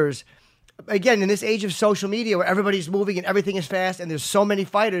fighters. Again, in this age of social media where everybody's moving and everything is fast and there's so many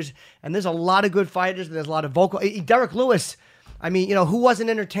fighters and there's a lot of good fighters and there's a lot of vocal. Derek Lewis, I mean, who wasn't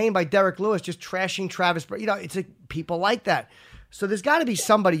entertained by Derek Lewis just trashing Travis? It's people like that. So there's got to be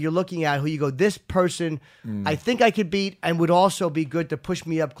somebody you're looking at who you go, this person I think I could beat and would also be good to push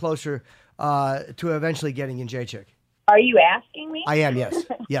me up closer to eventually getting in Jacek. Are you asking me? I am, yes.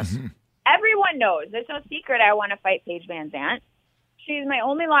 Yes. Everyone knows. There's no secret I want to fight Paige Van Zandt. She's my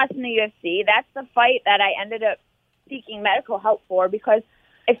only loss in the UFC. That's the fight that I ended up seeking medical help for because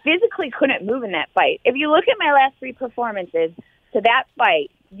I physically couldn't move in that fight. If you look at my last 3 performances to that fight,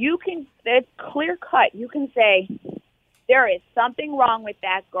 it's clear cut. You can say there is something wrong with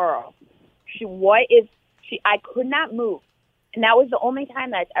that girl. I could not move. And that was the only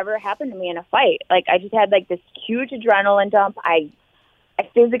time that's ever happened to me in a fight. Like, I just had like this huge adrenaline dump. I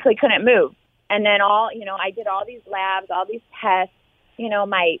physically couldn't move. And then I did all these labs, all these tests. You know,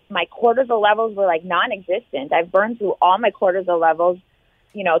 my cortisol levels were like non-existent. I've burned through all my cortisol levels,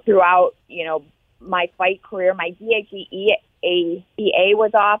 you know, throughout, you know, my fight career. My DHEA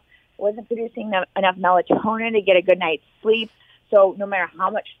was off. I wasn't producing enough melatonin to get a good night's sleep. So no matter how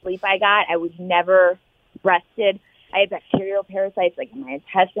much sleep I got, I was never rested. I had bacterial parasites like in my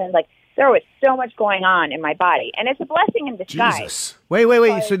intestines. Like, there was so much going on in my body, and it's a blessing in disguise. Jesus. Wait.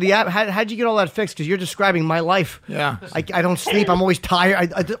 So how'd you get all that fixed? Because you're describing my life. Yeah. I don't sleep. I'm always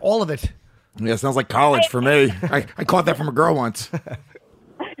tired. I did all of it. Yeah, sounds like college for me. I caught that from a girl once.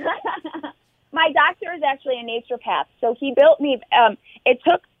 My doctor is actually a naturopath, so he built me. It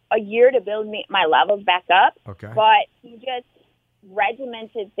took a year to build my levels back up. Okay. But he just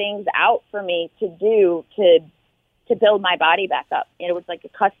regimented things out for me to do to build my body back up. And it was like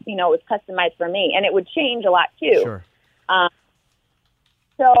it was customized for me, and it would change a lot too. Sure.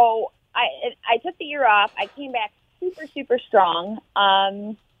 So I took the year off. I came back super, super strong.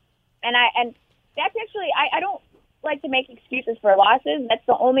 And that's actually, I don't like to make excuses for losses. That's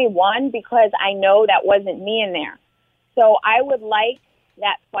the only one, because I know that wasn't me in there. So I would like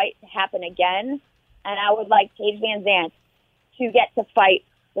that fight to happen again, and I would like Paige Van Zant to get to fight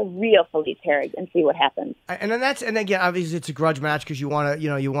the real Felice Herrig and see what happens. And again, obviously it's a grudge match because you want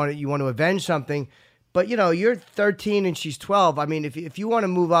to avenge something. But you're 13 and she's 12. I mean, if you want to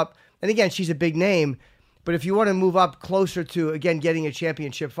move up, and again, she's a big name, but if you want to move up closer to again getting a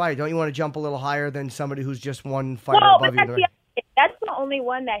championship fight, don't you want to jump a little higher than somebody who's just one fighter above you? That's the only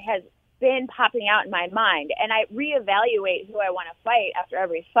one that has been popping out in my mind, and I reevaluate who I want to fight after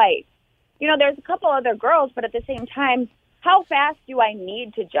every fight. There's a couple other girls, but at the same time, how fast do I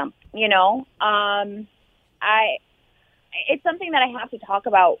need to jump? It's something that I have to talk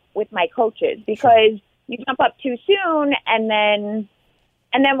about with my coaches, because you jump up too soon, and then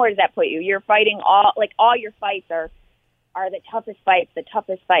where does that put you? You're fighting all your fights are the toughest fights.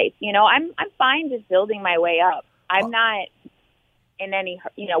 I'm fine just building my way up. I'm not in any,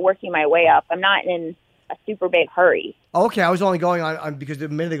 working my way up. I'm not in a super big hurry. Okay, I was only going on because a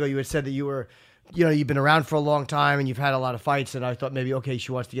minute ago you had said that you were, you've been around for a long time and you've had a lot of fights, and I thought maybe, okay,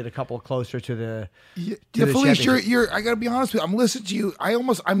 she wants to get a couple closer to the Felice, I gotta be honest with you. I'm listening to you. I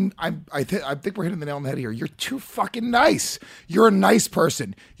think we're hitting the nail on the head here. You're too fucking nice. You're a nice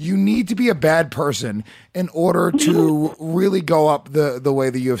person. You need to be a bad person in order to really go up the way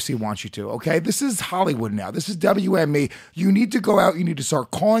the UFC wants you to. Okay, this is Hollywood now. This is WME. You need to go out. You need to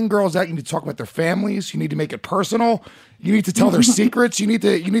start calling girls out. You need to talk about their families. You need to make it personal. You need to tell their secrets. You need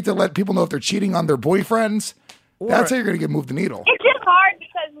to let people know if they're cheating on their boyfriends. That's how you're going to get moved the needle. It's just hard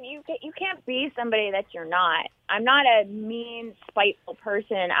because you can't be somebody that you're not. I'm not a mean, spiteful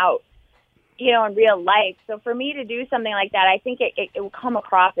person out, in real life. So for me to do something like that, I think it will come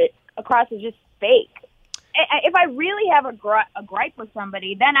across as just fake. If I really have a gripe with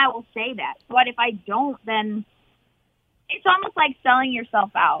somebody, then I will say that. But if I don't, then it's almost like selling yourself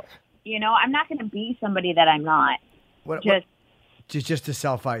out. I'm not going to be somebody that I'm not. Just to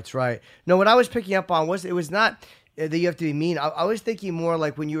sell fights, right? No, what I was picking up on was not that you have to be mean. I was thinking more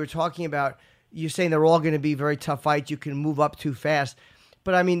like when you were talking about, you're saying they're all going to be very tough fights. You can move up too fast.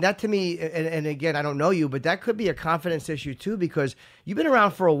 But I mean, that to me, and again, I don't know you, but that could be a confidence issue too, because you've been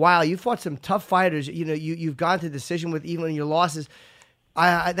around for a while. You fought some tough fighters. You've gone to decision with even your losses.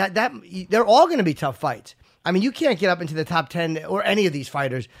 They're all going to be tough fights. I mean, you can't get up into the top 10 or any of these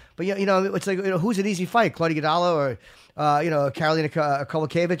fighters, but it's like, who's an easy fight? Claudia Gadala or Karolina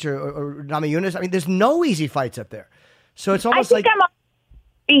Kowalkiewicz or Namajunas? I mean, there's no easy fights up there. So it's almost I'm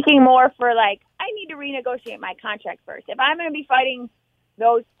speaking more for I need to renegotiate my contract first. If I'm going to be fighting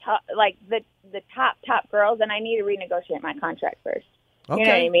those the top girls, then I need to renegotiate my contract first. Okay. You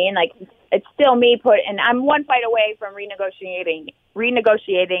know what I mean? It's still me and I'm one fight away from renegotiating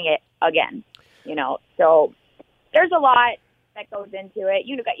it again. So there's a lot that goes into it.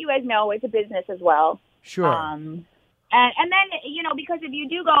 You guys know it's a business as well. Sure. And then, because if you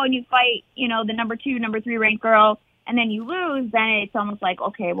do go and you fight, the number 2, number 3 ranked girl, and then you lose, then it's almost like,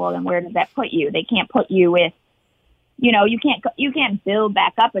 okay, well, then where does that put you? They can't put you with, you can't build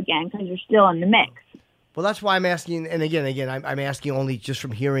back up again because you're still in the mix. Well, that's why I'm asking, and again, I'm asking only just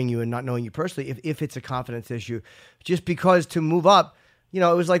from hearing you and not knowing you personally, if it's a confidence issue, just because to move up. It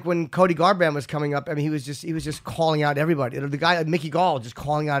was like when Cody Garbrandt was coming up. I mean, he was just calling out everybody. The guy, Mickey Gall, just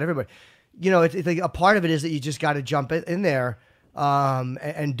calling out everybody. It's like a part of it is that you just got to jump in there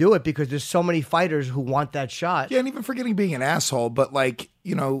and do it, because there's so many fighters who want that shot. Yeah, and even forgetting being an asshole, but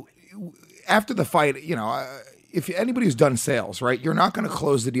after the fight, if anybody who's done sales, right, you're not going to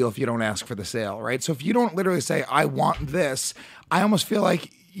close the deal if you don't ask for the sale, right? So if you don't literally say, I want this, I almost feel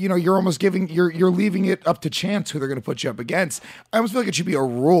like, you're almost you're leaving it up to chance who they're going to put you up against. I almost feel like it should be a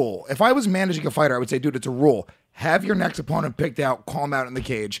rule. If I was managing a fighter, I would say, dude, it's a rule. Have your next opponent picked out, call him out in the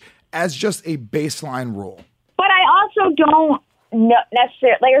cage as just a baseline rule. But I also don't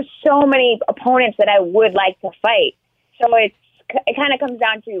necessarily, there's so many opponents that I would like to fight. So it kind of comes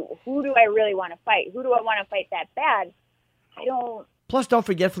down to, who do I really want to fight? Who do I want to fight that bad? I don't. Plus, don't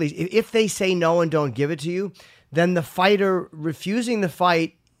forget, Felice, if they say no and don't give it to you, then the fighter refusing the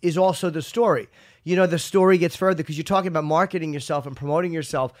fight is also the story. The story gets further because you're talking about marketing yourself and promoting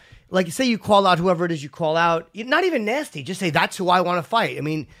yourself. Like, say you call out whoever it is you call out, not even nasty, just say, that's who I want to fight. I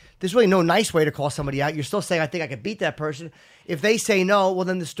mean, there's really no nice way to call somebody out. You're still saying, I think I could beat that person. If they say no, well,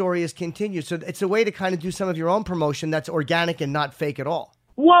 then the story is continued. So it's a way to kind of do some of your own promotion that's organic and not fake at all.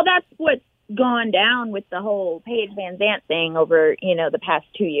 Well, that's what's gone down with the whole Paige Van Zandt thing over, the past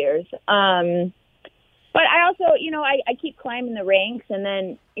 2 years. But I also, I keep climbing the ranks, and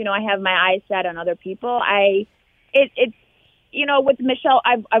then, I have my eyes set on other people. It's with Michelle,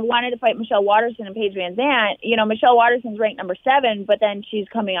 I've wanted to fight Michelle Waterson and Paige Van Zandt. Michelle Waterson's ranked number 7, but then she's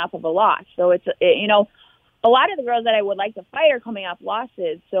coming off of a loss. So it's, a lot of the girls that I would like to fight are coming off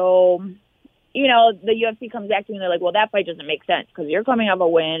losses. So, the UFC comes back to me and they're like, well, that fight doesn't make sense because you're coming off a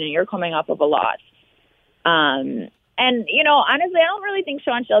win and you're coming off of a loss. And, honestly, I don't really think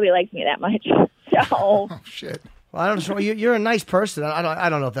Sean Shelby likes me that much. So. Oh, shit. Well, I don't know. You're a nice person. I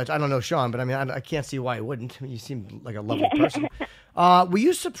don't know if that's. I don't know Sean, but I mean, I can't see why he wouldn't. I mean, you seem like a lovely person. Were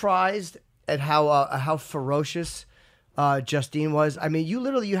you surprised at how ferocious Justine was? I mean,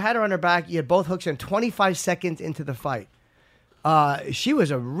 you had her on her back. You had both hooks in 25 seconds into the fight. She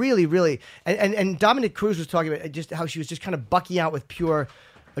was a really, really, and Dominic Cruz was talking about just how she was just kind of bucking out with pure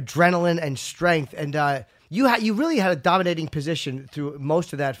adrenaline and strength, and you really had a dominating position through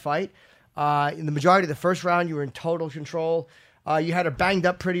most of that fight. In the majority of the first round, you were in total control. You had her banged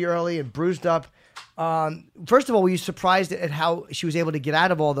up pretty early and bruised up. First of all, were you surprised at how she was able to get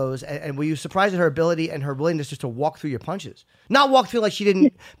out of all those? And were you surprised at her ability and her willingness just to walk through your punches? Not walk through like she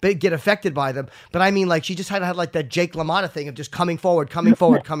didn't get affected by them, but I mean like she just had like that Jake LaMotta thing of just coming forward. No,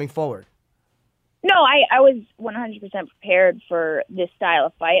 I was 100% prepared for this style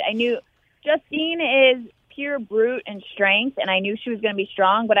of fight. I knew Justine is pure brute and strength, and I knew she was going to be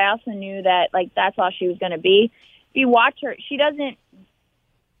strong, but I also knew that that's all she was going to be. If you watch her, she doesn't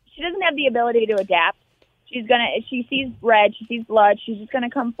have the ability to adapt. She sees red, she sees blood, she's just going to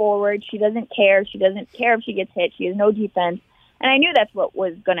come forward. She doesn't care. She doesn't care if she gets hit. She has no defense. And I knew that's what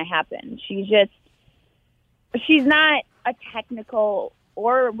was going to happen. She's not a technical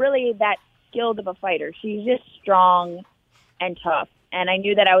or really that skilled of a fighter. She's just strong and tough. And I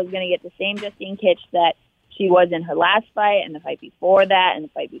knew that I was going to get the same Justine Kitch that she was in her last fight, and the fight before that, and the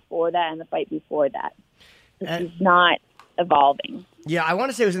fight before that, and the fight before that. She's not evolving. Yeah, I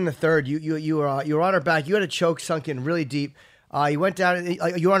want to say it was in the third. You were on her back. You had a choke sunk in really deep. You went down.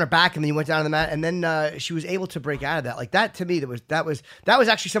 You were on her back, and then you went down to the mat, and then she was able to break out of that. Like that to me, that was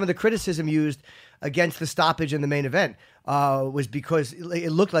actually some of the criticism used against the stoppage in the main event. Was because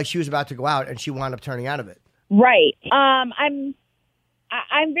it looked like she was about to go out, and she wound up turning out of it. Right.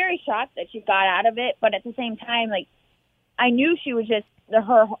 I'm very shocked that she got out of it, but at the same time, I knew she was just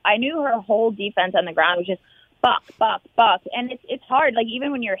I knew her whole defense on the ground was just buck, and it's hard.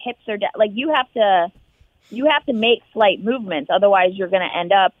 Even when your hips are down, you have to make slight movements, otherwise you're going to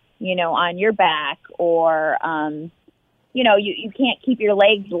end up, on your back, or you can't keep your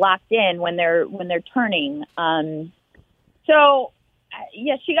legs locked in when they're turning. So.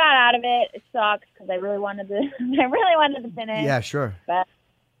 Yeah, she got out of it. It sucks because I really wanted to finish. Yeah, sure. But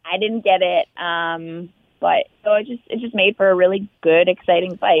I didn't get it. But so it just made for a really good,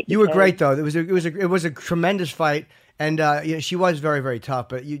 exciting fight. You were great though. It was a tremendous fight, and she was very, very tough.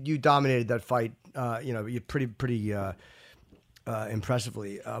 But you dominated that fight. You pretty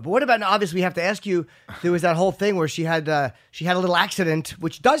impressively. But what about now? Obviously, we have to ask you. There was that whole thing where she had a little accident,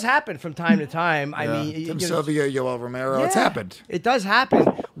 which does happen from time to time. I mean, Tim Sylvia, Yoel Romero. It's happened. It does happen.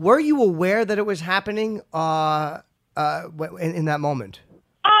 Were you aware that it was happening in that moment?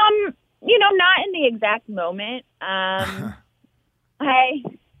 Not in the exact moment. It's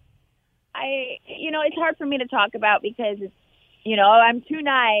hard for me to talk about because it's. I'm too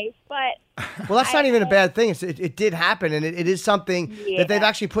nice, but... Well, that's not even a bad thing. It did happen, and it is something that they've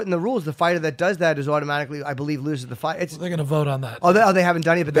actually put in the rules. The fighter that does that is automatically, I believe, loses the fight. They're going to vote on that. Oh, they haven't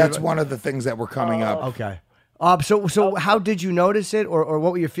done it, but that's one of the things that were coming up. Okay. So how did you notice it, or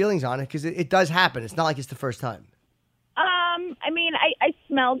what were your feelings on it? Because it does happen. It's not like it's the first time. I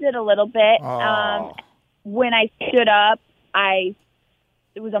smelled it a little bit. when I stood up,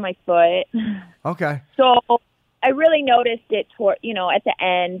 it was on my foot. Okay. So I really noticed it at the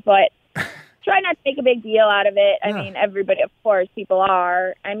end, but try not to make a big deal out of it. I mean, everybody, of course, people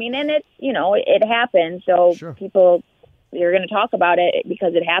are. I mean, and it's, it happened. So people, you're going to talk about it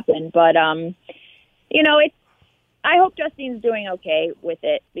because it happened. But, it's, I hope Justine's doing okay with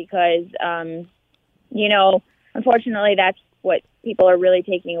it because, unfortunately, that's what people are really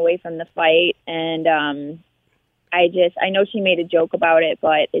taking away from the fight. And I know she made a joke about it,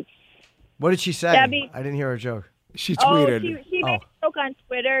 but it's. What did she say? Debbie, I didn't hear her joke. She tweeted. She made a joke on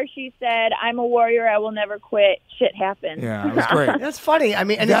Twitter. She said, "I'm a warrior. I will never quit. Shit happens." Yeah, it was great. That's funny. I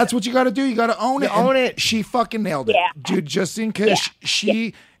mean, and that's what you got to do. You got to own it. Own it. She fucking nailed it, Yeah. dude. Justine Kish.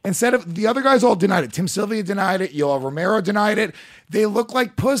 She instead of the other guys all denied it. Tim Sylvia denied it. Yoel Romero denied it. They look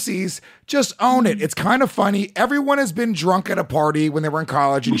like pussies. Just own it. It's kind of funny. Everyone has been drunk at a party when they were in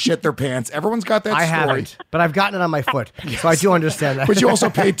college and shit their pants. Everyone's got that I story. haven't, but I've gotten it on my foot, so I do understand that. But you also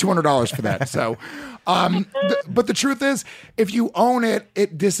paid $200 for that. So, but the truth is, if you own it,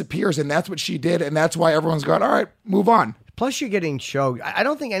 it disappears, and that's what she did, and that's why everyone's gone, all right, move on. Plus, you're getting choked. I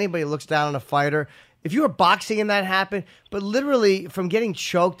don't think anybody looks down on a fighter. If you were boxing and that happened, but literally from getting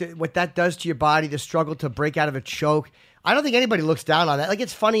choked, what that does to your body, the struggle to break out of a choke, I don't think anybody looks down on that. Like,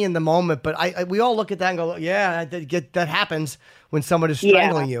 it's funny in the moment, but we all look at that and go, yeah, that happens when someone is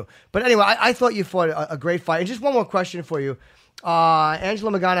strangling you. But anyway, I thought you fought a great fight. And just one more question for you.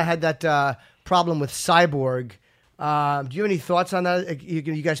 Angela Magana had that problem with Cyborg. Do you have any thoughts on that? You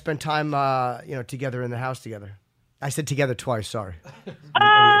guys spent time, together in the house together. I said together twice, sorry.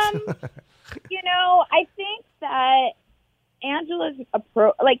 I think that Angela's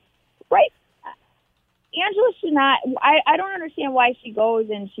approach, Angela should not. I don't understand why she goes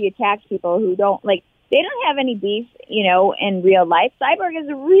and she attacks people who don't they don't have any beef, in real life. Cyborg is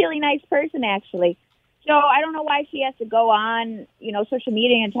a really nice person, actually. So I don't know why she has to go on, social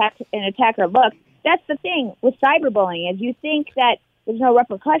media and attack her. Look, that's the thing with cyberbullying is you think that there's no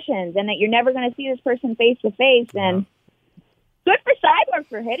repercussions and that you're never going to see this person face to face. And good for Cyborg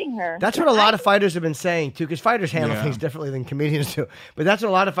for hitting her. That's what a lot of fighters have been saying, too, because fighters handle things differently than comedians do. But that's what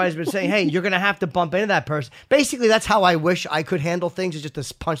a lot of fighters have been saying. Hey, you're going to have to bump into that person. Basically, that's how I wish I could handle things, is just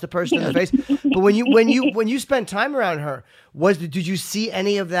to punch the person in the face. But when you spent time around her, did you see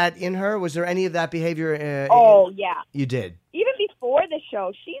any of that in her? Was there any of that behavior? Yeah. You did? Even before the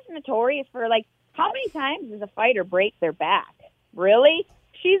show, she's notorious for, how many times does a fighter break their back? Really?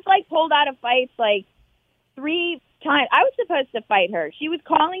 She's, pulled out of fights, 3 times. I was supposed to fight her. She was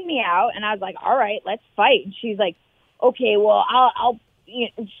calling me out, and I was like, all right, let's fight. And she's like, okay, well, I'll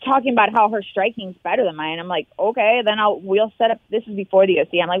talking about how her striking's better than mine. I'm like, okay, then we'll set up, this is before the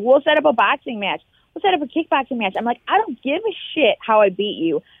OC. I'm like, we'll set up a boxing match. We'll set up a kickboxing match. I'm like, I don't give a shit how I beat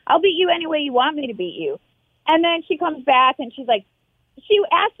you. I'll beat you any way you want me to beat you. And then she comes back, and she's like, she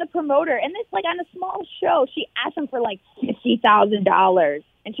asked the promoter, and this, on a small show, she asked him for, $50,000.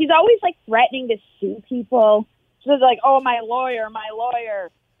 And she's always, threatening to sue people. She's like, oh, my lawyer.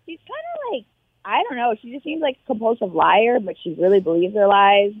 She's kind of I don't know. She just seems like a compulsive liar, but she really believes her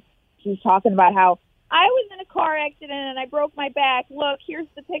lies. She's talking about how I was in a car accident and I broke my back. Look, here's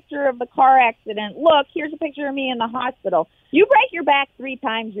the picture of the car accident. Look, here's a picture of me in the hospital. You break your back 3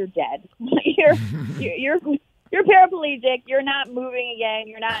 times, you're dead. You're paraplegic. You're not moving again.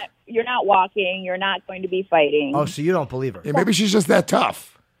 You're not walking. You're not going to be fighting. Oh, so you don't believe her? Yeah, maybe she's just that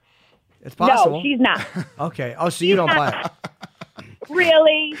tough. It's possible. No, she's not. Okay. Oh, so you don't buy it?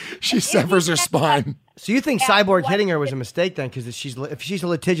 Really? She severs her spine. So you think Cyborg hitting her was a mistake then? Because if she's a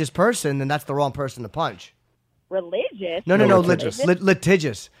litigious person, then that's the wrong person to punch. Religious? No.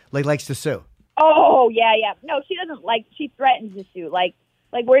 Litigious. Likes to sue. Oh, yeah. No, she doesn't she threatens to sue.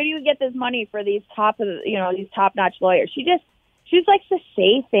 Where do you get this money for these these top-notch lawyers? She just likes to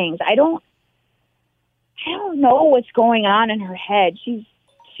say things. I don't know what's going on in her head. She's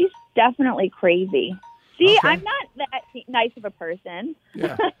definitely crazy. See, okay. I'm not that nice of a person.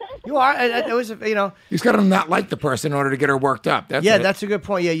 Yeah. You are. It was, He's got to not like the person in order to get her worked up. That's a good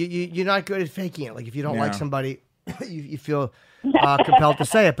point. Yeah, you're not good at faking it. If you don't like somebody, you feel compelled to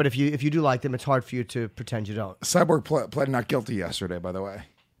say it. But if you do like them, it's hard for you to pretend you don't. Cyborg pled not guilty yesterday, by the way.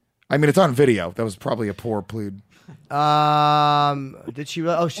 I mean, it's on video. That was probably a poor plea. Did she?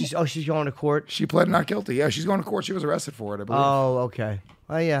 She's going to court. She pled not guilty. Yeah, she's going to court. She was arrested for it, I believe. Oh, okay.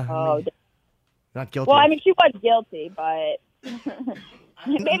 Oh, yeah. Not guilty. Well, I mean, she was guilty, but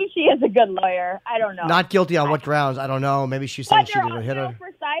maybe she is a good lawyer. I don't know. Not guilty on what grounds? I don't know. Maybe she's saying she didn't hit her. For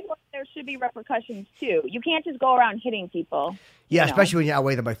Cyborg, there should be repercussions too. You can't just go around hitting people. Yeah, especially when you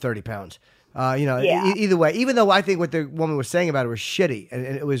outweigh them by 30 pounds. Either way, even though I think what the woman was saying about it was shitty and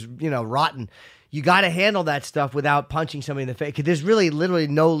it was, rotten, you got to handle that stuff without punching somebody in the face. 'Cause there's really literally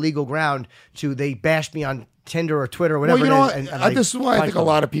no legal ground to they bashed me on Tinder or Twitter or whatever. Well, you know it is, what? This is why I think a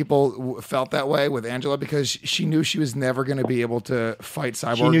lot of people felt that way with Angela, because she knew she was never going to be able to fight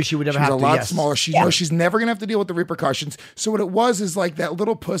Cyborg. She knew she would never have to. She's a lot smaller. She knows she's never going to have to deal with the repercussions. So what it was is like that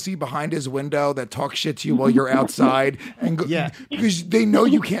little pussy behind his window that talks shit to you while you're outside, and because they know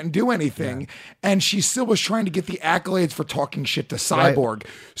you can't do anything, and she still was trying to get the accolades for talking shit to Cyborg.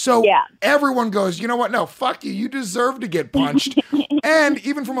 So everyone goes, you know what? No, fuck you. You deserve to get punched. And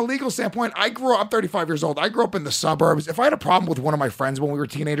even from a legal standpoint, I'm 35 years old. I grew up in the suburbs. If I had a problem with one of my friends when we were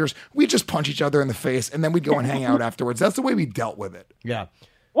teenagers, we'd just punch each other in the face, and then we'd go and hang out afterwards. That's the way we dealt with it. Yeah.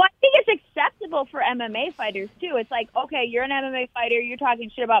 Well, I think it's acceptable for MMA fighters, too. It's like, okay, you're an MMA fighter. You're talking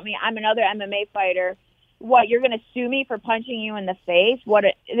shit about me. I'm another MMA fighter. What, you're going to sue me for punching you in the face?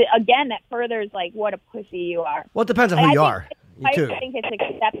 Again, that furthers, like, what a pussy you are. Well, it depends on who you are. I think it's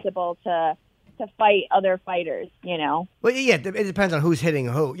acceptable to fight other fighters, you know? Well, yeah, it depends on who's hitting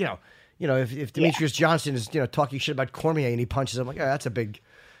who. You know, if Demetrius Johnson is talking shit about Cormier and he punches him, like, oh, that's a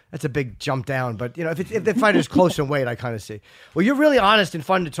big jump down. But if the fighter's close in weight, I kind of see. Well, you're really honest and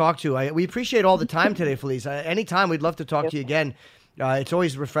fun to talk to. We appreciate all the time today, Felice. Anytime, we'd love to talk to you again. It's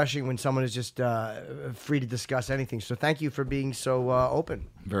always refreshing when someone is just free to discuss anything. So thank you for being so open.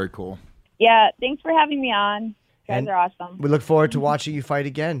 Very cool. Yeah, thanks for having me on. You guys are awesome. We look forward to watching you fight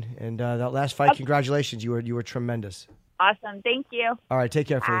again. And that last fight, congratulations. You were tremendous. Awesome. Thank you. All right. Take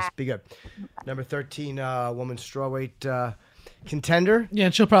care, Felice. Be good. Number 13, woman strawweight contender. Yeah,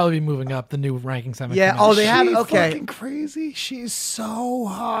 and she'll probably be moving up the new rankings. Yeah. Oh, they have. Okay. Fucking crazy. She's so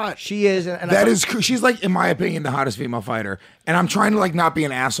hot. She is. And that is. She's like, in my opinion, the hottest female fighter. And I'm trying to like not be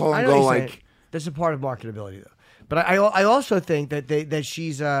an asshole and go like. That's a part of marketability, though. But I also think that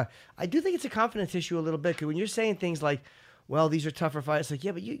she's. I do think it's a confidence issue a little bit, because when you're saying things like, well, these are tougher fights, like,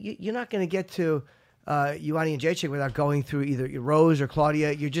 yeah, but you're not going to get to Ioana and Jacek without going through either Rose or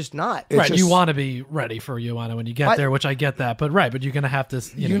Claudia. You're just not. Right, you want to be ready for Ioana when you get there, which I get that. But but you're going to have to.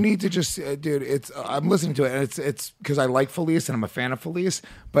 You need to just, dude. I'm listening to it, and it's because I like Felice and I'm a fan of Felice.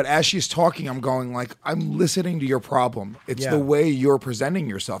 But as she's talking, I'm going like, I'm listening to your problem. It's the way you're presenting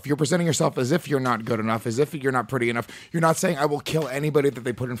yourself. You're presenting yourself as if you're not good enough, as if you're not pretty enough. You're not saying I will kill anybody that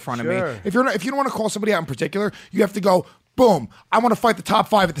they put in front of me. If you don't want to call somebody out in particular, you have to go. Boom! I want to fight the top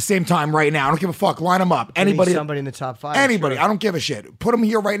 5 at the same time right now. I don't give a fuck. Line them up. Anybody, somebody in the top 5. Anybody. I don't give a shit. Put them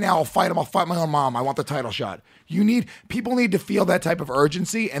here right now. I'll fight them. I'll fight my own mom. I want the title shot. People need to feel that type of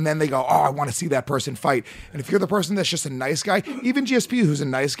urgency, and then they go, oh, I want to see that person fight. And if you're the person that's just a nice guy, even GSP, who's a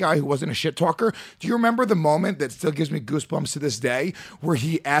nice guy, who wasn't a shit talker, do you remember the moment that still gives me goosebumps to this day, where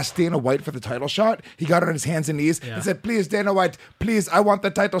he asked Dana White for the title shot? He got on his hands and knees and said, please, Dana White, please, I want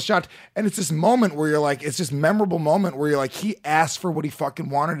the title shot. And it's this moment where you're like, it's this memorable moment where you're like, he asked for what he fucking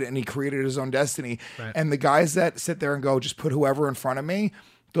wanted and he created his own destiny. Right. And the guys that sit there and go, just put whoever in front of me,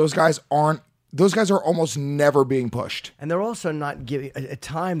 those guys are almost never being pushed. And they're also not giving, at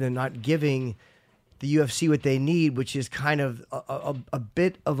time, they're not giving the UFC what they need, which is kind of a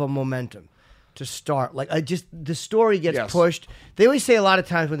bit of a momentum to start. Like, the story gets pushed. They always say a lot of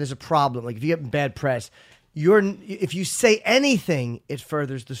times when there's a problem, like if you get bad press, if you say anything, it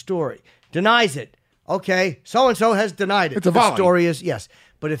furthers the story. Denies it. Okay, so-and-so has denied it. It's a volley. The story is, yes.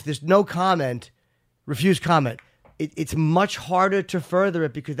 But if there's no comment, refuse comment, it's much harder to further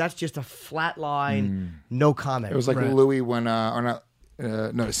it, because that's just a flat line, no comment. It was like Louis when,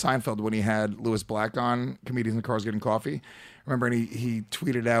 Seinfeld, when he had Louis Black on, Comedians in Cars Getting Coffee. Remember, and he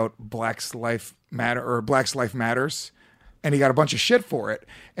tweeted out Black's Life Matters, and he got a bunch of shit for it.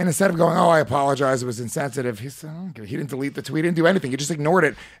 And instead of going, oh, I apologize, it was insensitive, he said, he didn't delete the tweet, he didn't do anything. He just ignored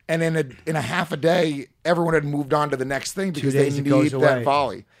it. And in a half a day, everyone had moved on to the next thing, because they need that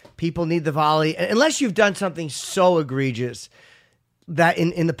volley. People need the volley. Unless you've done something so egregious that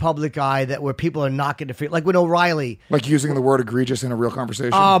in the public eye that where people are not going to feel, like with O'Reilly. Like using the word egregious in a real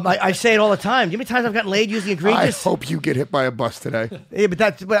conversation? I say it all the time. Do you know how many times I've gotten laid using egregious? I hope you get hit by a bus today. Yeah, but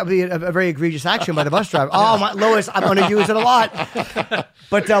that would be a very egregious action by the bus driver. Lois, I'm going to use it a lot.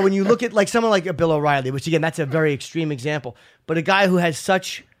 But when you look at like someone like Bill O'Reilly, which again, that's a very extreme example, but a guy who has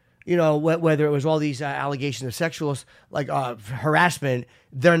such, whether it was all these allegations of sexual harassment,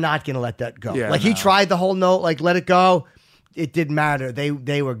 they're not going to let that go. Yeah, he tried the whole note, let it go. It didn't matter.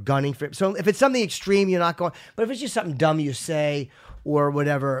 They were gunning for it. So if it's something extreme, you're not going. But if it's just something dumb you say or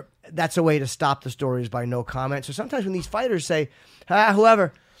whatever, that's a way to stop the stories by no comment. So sometimes when these fighters say,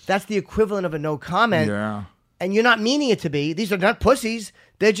 whoever, that's the equivalent of a no comment. Yeah. And you're not meaning it to be. These are not pussies.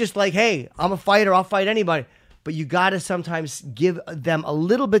 They're just like, hey, I'm a fighter. I'll fight anybody. But you got to sometimes give them a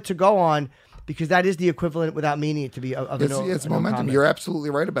little bit to go on, because that is the equivalent, without meaning it to be, of it's momentum. You're absolutely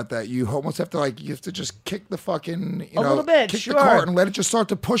right about that. You almost have to just kick the fucking, a little bit, kick sure. the cart and let it just start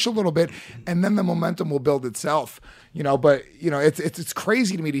to push a little bit, and then the momentum will build itself. But it's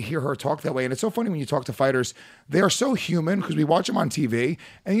crazy to me to hear her talk that way, and it's so funny when you talk to fighters. They are so human because we watch them on TV,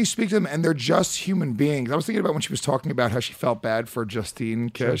 and you speak to them, and they're just human beings. I was thinking about when she was talking about how she felt bad for Justine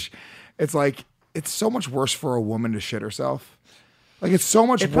Kish. Sure. It's like it's so much worse for a woman to shit herself. Like it's so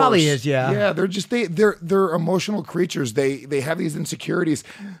much worse. It probably is, yeah. Yeah, they're emotional creatures. They have these insecurities.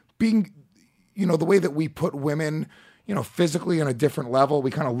 Being, the way that we put women, physically on a different level, we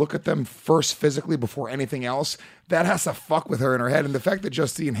kind of look at them first physically before anything else. That has to fuck with her in her head. And the fact that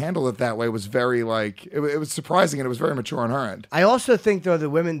Justine handled it that way was very it was surprising, and it was very mature on her end. I also think though the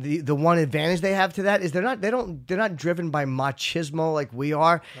women, the one advantage they have to that is they're not driven by machismo like we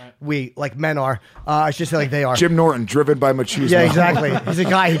are. Right. We, like men are. I should say like they are. Jim Norton, driven by machismo. Yeah, exactly. He's a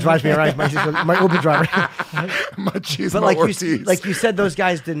guy who drives me around. My Uber driver. Machismo. But like you said, those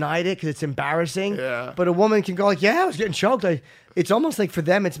guys denied it because it's embarrassing. Yeah. But a woman can go like, yeah, I was getting choked. It's almost like for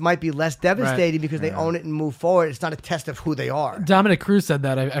them, it might be less devastating because they own it and move forward. It's not a test of who they are. Dominic Cruz said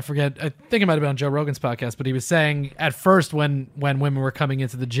that. I forget. I think it might have been on Joe Rogan's podcast, but he was saying at first when women were coming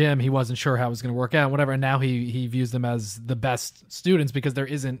into the gym, he wasn't sure how it was going to work out, whatever. And now he views them as the best students because there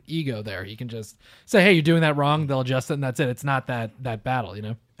isn't ego there. He can just say, hey, you're doing that wrong. They'll adjust it, and that's it. It's not that battle,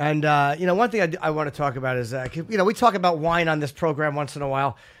 And, one thing I want to talk about is, we talk about wine on this program once in a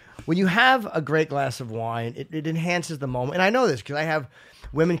while. When you have a great glass of wine, it enhances the moment. And I know this because I have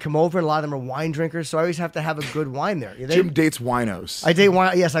women come over, and a lot of them are wine drinkers, so I always have to have a good wine there. Jim dates winos. I date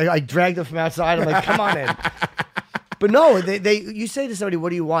wine. Yes, I drag them from outside. I'm like, come on in. But no, you say to somebody, what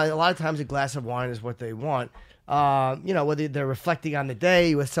do you want? A lot of times a glass of wine is what they want. Whether they're reflecting on the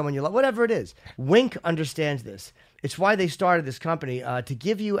day with someone you love, whatever it is. Winc understands this. It's why they started this company, to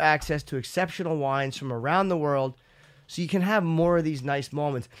give you access to exceptional wines from around the world so you can have more of these nice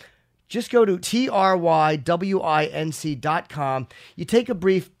moments. Just go to trywinc.com. You take a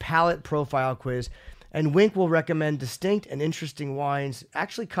brief palate profile quiz, and Winc will recommend distinct and interesting wines,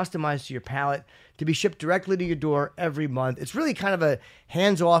 actually customized to your palate, to be shipped directly to your door every month. It's really kind of a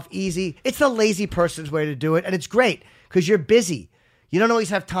hands-off, easy. It's the lazy person's way to do it, and it's great because you're busy. You don't always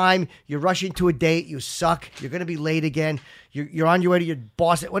have time. You're rushing to a date. You suck. You're going to be late again. You're on your way to your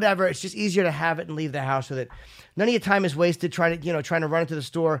boss, whatever. It's just easier to have it and leave the house with it. None of your time is wasted trying to run into the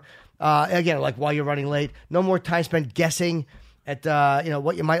store. Again, like while you're running late. No more time spent guessing at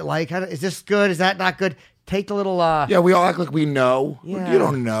what you might like. Is this good? Is that not good? Take the little. Yeah, we all act like we know. Yeah, you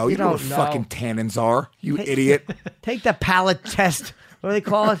don't know. You know don't what know. fucking tannins are. You idiot. Take the palate test. What do they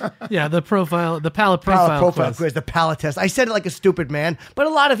call it? Yeah, the palate profile quiz, the palate test. I said it like a stupid man, but a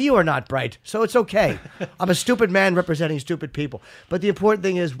lot of you are not bright, so it's okay. I'm a stupid man representing stupid people. But the important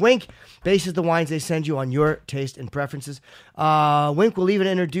thing is Winc bases the wines they send you on your taste and preferences. Winc will even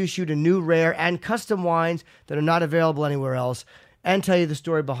introduce you to new, rare, and custom wines that are not available anywhere else, and tell you the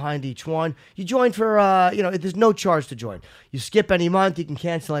story behind each one. You join for, there's no charge to join. You skip any month, you can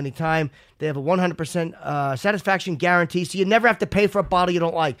cancel any time. They have a 100% satisfaction guarantee, so you never have to pay for a bottle you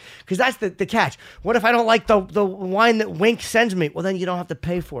don't like. Because that's the catch. What if I don't like the wine that Winc sends me? Well, then you don't have to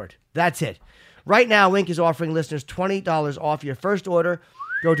pay for it. That's it. Right now, Winc is offering listeners $20 off your first order.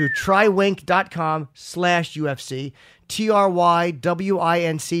 Go to trywinc.com/UFC,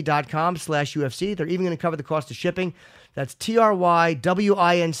 trywinc.com/UFC. They're even going to cover the cost of shipping. That's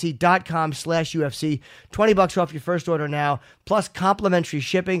trywinc.com/UFC. $20 off your first order now, plus complimentary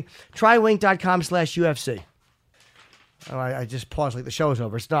shipping. Trywinc.com/UFC. Oh, I just paused like the show is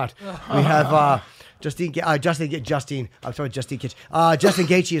over. It's not. We have Justin Gaethje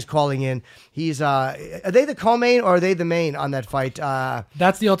is calling in. He's are they the co-main or are they the main on that fight?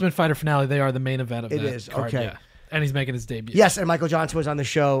 That's the Ultimate Fighter finale. They are the main event of it. It is card, okay. Yeah. And he's making his debut. Yes, and Michael Johnson was on the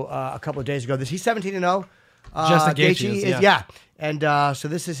show a couple of days ago. He's 17-0. Justin Gaethje is, yeah. And so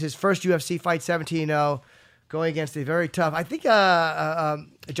this is his first UFC fight, 17-0, going against a very tough. I think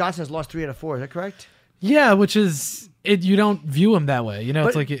Johnson has lost 3 out of 4. Is that correct? Yeah, which is you don't view him that way.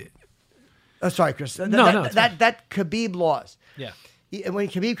 It's like. Sorry, Chris. That Khabib lost. Yeah. When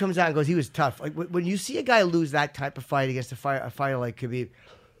Khabib comes out and goes, he was tough. Like when you see a guy lose that type of fight against a fighter like Khabib,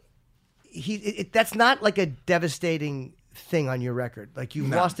 that's not like a devastating thing on your record. Like you've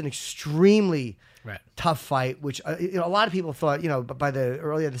lost an extremely tough fight, which a lot of people thought, by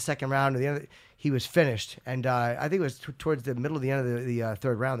the second round or the end, he was finished. And I think it was towards the middle of the end of the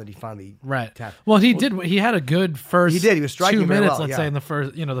third round that he finally tapped. Well, he did. He had a good first. He did. He was striking 2 minutes, well, let's say, in the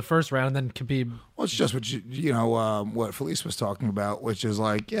first, the first round, and then Khabib. Well, it's just what what Felice was talking about, which is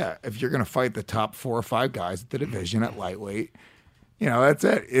like, if you're going to fight the top 4 or 5 guys at the division at lightweight, That's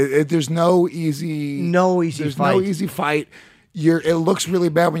it. There's no easy fight. It looks really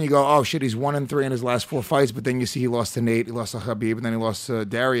bad when you go, oh shit, he's 1-3 in his last 4 fights, but then you see he lost to Nate, he lost to Khabib, and then he lost to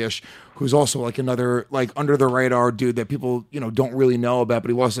Dariush, who's also like another like under the radar dude that people don't really know about, but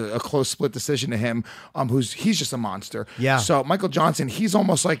he lost a close split decision to him. He's just a monster. Yeah. So Michael Johnson, he's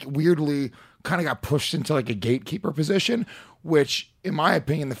almost like weirdly kind of got pushed into like a gatekeeper position, which, in my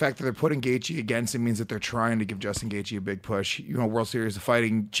opinion, the fact that they're putting Gaethje against him means that they're trying to give Justin Gaethje a big push. World Series of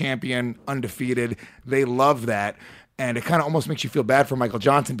Fighting champion, undefeated. They love that. And it kind of almost makes you feel bad for Michael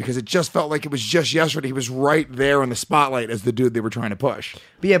Johnson because it just felt like it was just yesterday. He was right there in the spotlight as the dude they were trying to push.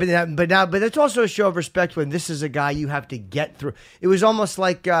 But it's also a show of respect when this is a guy you have to get through. It was almost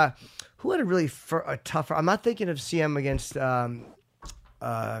like who had a really tougher. I'm not thinking of CM against CM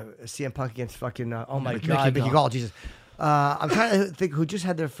Punk against fucking. Oh my God, Mickey Gall, Jesus. I'm trying to think who just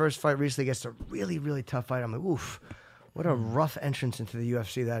had their first fight recently against a really, really tough fight. I'm like, oof, what a rough entrance into the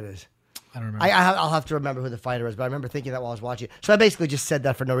UFC that is. I don't remember. I'll have to remember who the fighter is, but I remember thinking that while I was watching it. So I basically just said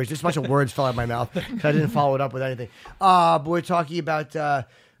that for no reason. Just a bunch of words fell out of my mouth because I didn't follow it up with anything. But we're talking about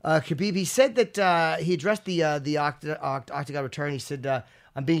Khabib. He said that he addressed the Octagon return. He said,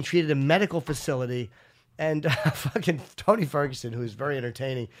 I'm being treated in a medical facility. And fucking Tony Ferguson, who is very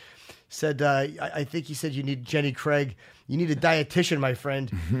entertaining, said, I think he said, you need Jenny Craig. You need a dietitian, my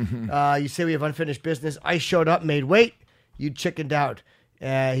friend. You say we have unfinished business. I showed up, made weight. You chickened out.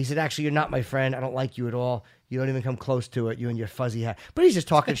 He said, actually, you're not my friend. I don't like you at all. You don't even come close to it, you and your fuzzy hat. But he's just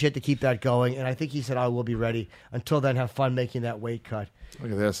talking shit to keep that going. And I think he said, I will be ready. Until then, have fun making that weight cut.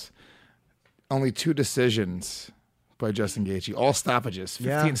 Look at this. Only 2 decisions by Justin Gaethje. All stoppages.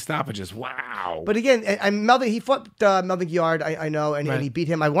 15 stoppages. Wow. But again, he fought Melvin Guillard, I know, and he beat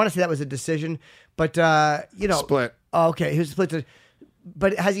him. I want to say that was a decision. But, Split. Oh, okay. He was split.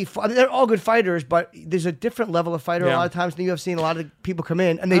 But has he fought? they're all good fighters, but there's a different level of fighter a lot of times in the UFC, and a lot of people come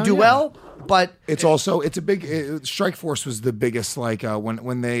in, and they do well, but... It's a big... Strikeforce was the biggest, like,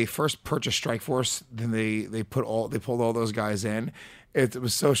 when they first purchased Strikeforce, then they pulled all those guys in. It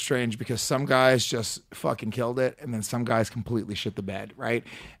was so strange because some guys just fucking killed it, and then some guys completely shit the bed, right?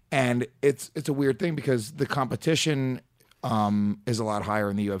 And it's a weird thing because the competition is a lot higher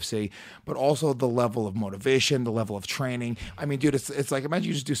in the UFC, but also the level of motivation, the level of training. I mean, dude, it's like, imagine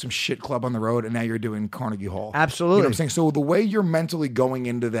you just do some shit club on the road and now you're doing Carnegie Hall. Absolutely. You know what I'm saying? So the way you're mentally going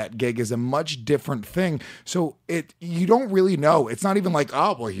into that gig is a much different thing. So you don't really know. It's not even like,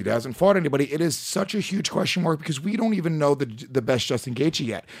 oh, well, he hasn't fought anybody. It is such a huge question mark because we don't even know the best Justin Gaethje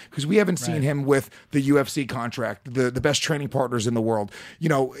yet because we haven't seen him with the UFC contract, the best training partners in the world,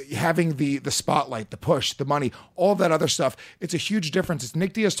 having the spotlight, the push, the money, all that other stuff. It's a huge difference.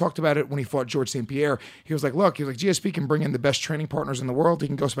 Nick Diaz talked about it when he fought George St. Pierre. He was like, look, GSP can bring in the best training partners in the world. He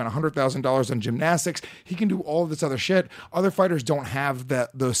can go spend $100,000 on gymnastics. He can do all of this other shit. Other fighters don't have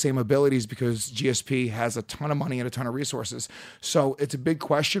those same abilities because GSP has a ton of money and a ton of resources. So it's a big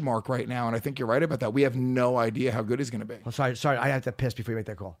question mark right now, and I think you're right about that. We have no idea how good he's going to be. Oh, sorry. I have to piss before you make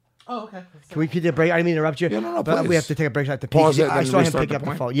that call. Oh, okay. Can we take a break? I didn't mean to interrupt you. Yeah, no, but please. we have to take a break. I have to pause it. I saw him pick up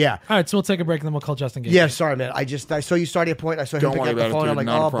the phone. Yeah. All right, so we'll take a break and then we'll call Justin Gaethje. Yeah, sorry, man. I saw you starting a point. I saw him pick up the phone. I'm like,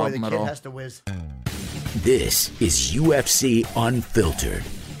 oh boy, the kid has to whiz. This is UFC Unfiltered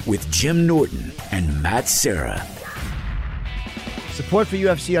with Jim Norton and Matt Serra. Support for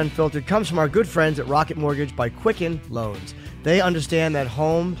UFC Unfiltered comes from our good friends at Rocket Mortgage by Quicken Loans. They understand that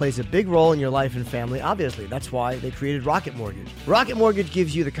home plays a big role in your life and family, obviously. That's why they created Rocket Mortgage. Rocket Mortgage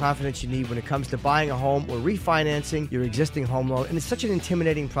gives you the confidence you need when it comes to buying a home or refinancing your existing home loan, and it's such an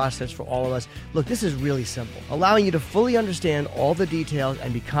intimidating process for all of us. Look, this is really simple, allowing you to fully understand all the details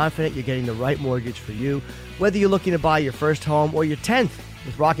and be confident you're getting the right mortgage for you, whether you're looking to buy your first home or your 10th.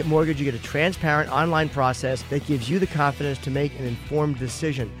 With Rocket Mortgage, you get a transparent online process that gives you the confidence to make an informed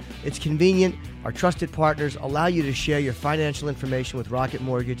decision. It's convenient. Our trusted partners allow you to share your financial information with Rocket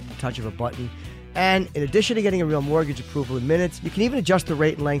Mortgage at the touch of a button. And in addition to getting a real mortgage approval in minutes, you can even adjust the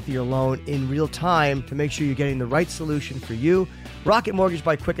rate and length of your loan in real time to make sure you're getting the right solution for you. Rocket Mortgage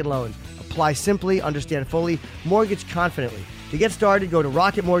by Quicken Loans. Apply simply, understand fully, mortgage confidently. To get started, go to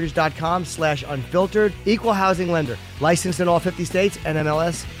rocketmortgage.com/unfiltered. Equal housing lender. Licensed in all 50 states.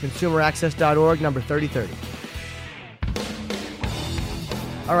 NMLS. ConsumerAccess.org. Number 3030.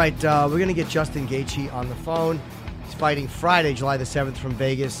 All right, we're going to get Justin Gaethje on the phone. He's fighting Friday, July the 7th from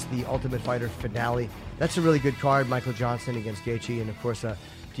Vegas, the Ultimate Fighter finale. That's a really good card. Michael Johnson against Gaethje. And, of course,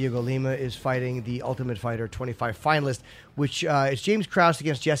 Diego Lima is fighting the Ultimate Fighter 25 finalist, which is James Krause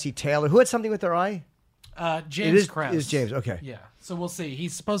against Jesse Taylor. Who had something with their eye? James Krause. It is James, okay. Yeah, so we'll see.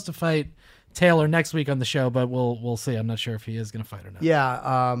 He's supposed to fight Taylor next week on the show, but we'll see. I'm not sure if he is going to fight or not.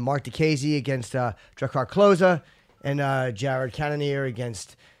 Yeah, Mark DeCasey against Drakkar Klose. and Jared Cannonier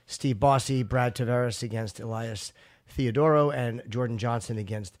against Steve Bossy, Brad Tavares against Elias Theodoro, and Jordan Johnson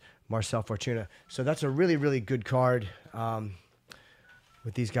against Marcel Fortuna. So that's a really, really good card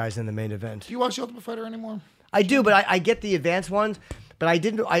with these guys in the main event. Do you watch The Ultimate Fighter anymore? I do, but I get the advanced ones. But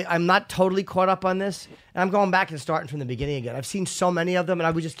I'm not totally caught up on this. And I'm going back and starting from the beginning again. I've seen so many of them, and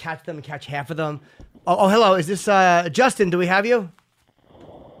I would just catch them and catch half of them. Oh, hello. Is this Justin? Do we have you?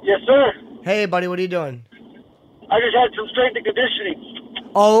 Yes, sir. Hey, buddy. What are you doing? I just had some strength and conditioning.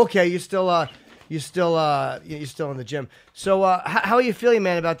 Oh, okay. You're still in the gym. So how are you feeling,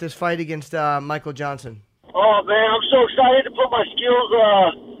 man, about this fight against Michael Johnson? Oh, man, I'm so excited to put my skills,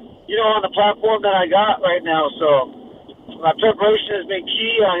 on the platform that I got right now. So my preparation has been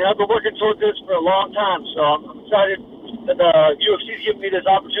key. I've been working towards this for a long time, so I'm excited that the UFC's giving me this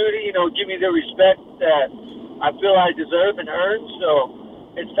opportunity, give me the respect that I feel I deserve and earn, so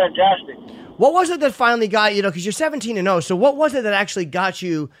it's fantastic. What was it that finally got you, because you're 17-0, so what was it that actually got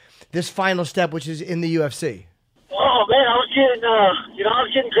you this final step, which is in the UFC? Oh, man, I was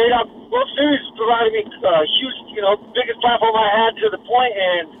getting great up. World Series provided me huge, biggest platform I had to the point,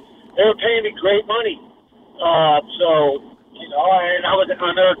 and they were paying me great money. And I was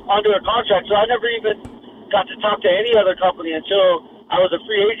under a contract, so I never even got to talk to any other company until I was a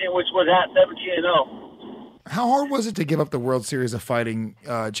free agent, which was at 17-0. How hard was it to give up the World Series of Fighting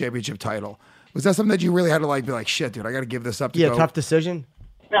championship title? Was that something that you really had to be like, shit, dude, I got to give this up to go? Tough decision?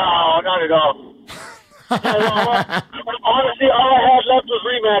 No, not at all. Honestly, all I had left was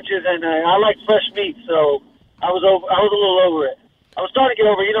rematches, and I like fresh meat, so I was a little over it. I was starting to get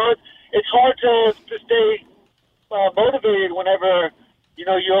over it. It's hard to stay motivated whenever, you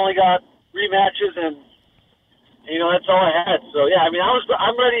only got rematches and, that's all I had. So, yeah,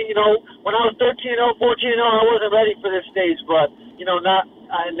 I'm ready, when I was 13-0, 14-0, I wasn't ready for this stage, but, and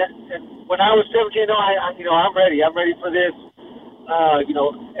when I was 17-0, I'm ready. I'm ready for this,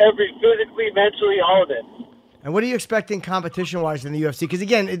 every physically, mentally, all of it. And what are you expecting competition-wise in the UFC? Because,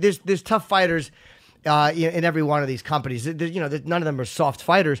 again, there's tough fighters in every one of these companies. None of them are soft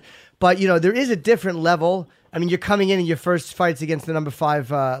fighters. But, there is a different level. You're coming in your first fights against the number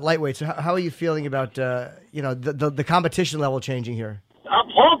 5 lightweight. So how are you feeling about, the competition level changing here? I'm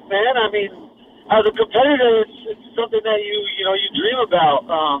pumped, man. As a competitor, it's something that you dream about.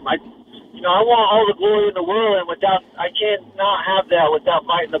 I want all the glory in the world, and I can't not have that without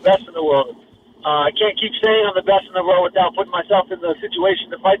fighting the best in the world. I can't keep saying I'm the best in the world without putting myself in the situation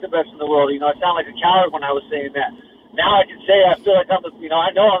to fight the best in the world. I sound like a coward when I was saying that. Now I can say I feel like I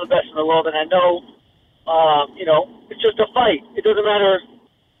know I'm the best in the world, and I know, it's just a fight. It doesn't matter.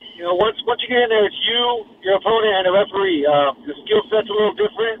 Once you get in there, it's you, your opponent, and a referee. The skill set's a little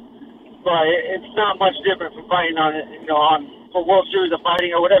different, but it's not much different from fighting for World Series of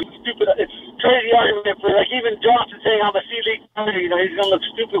Fighting or whatever. It's crazy argument for even Johnson saying I'm a C-League fighter. He's going to look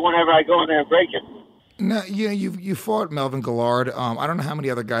stupid whenever I go in there and break him. No, you fought Melvin Guillard. I don't know how many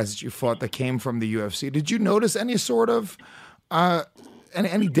other guys that you fought that came from the UFC. Did you notice any sort of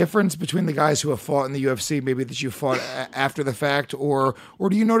any difference between the guys who have fought in the UFC, maybe that you fought after the fact, or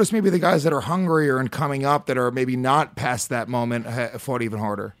do you notice maybe the guys that are hungrier and coming up that are maybe not past that moment fought even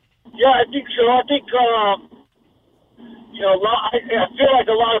harder? Yeah, I think so. I think I feel like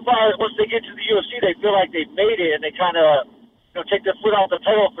a lot of fighters, once they get to the UFC, they feel like they've made it, and they kind of take their foot off the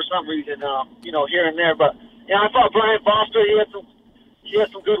pedal for some reason, here and there. But I fought Brian Foster. He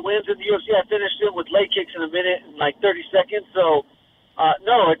had some good wins in the UFC. I finished him with leg kicks in a minute and 30 seconds. So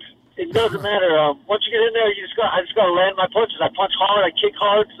no, it doesn't matter. Once you get in there, I just got to land my punches. I punch hard. I kick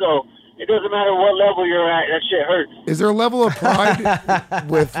hard. So it doesn't matter what level you're at. That shit hurts. Is there a level of pride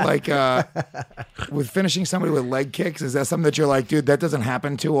with with finishing somebody with leg kicks? Is that something that you're like, dude, that doesn't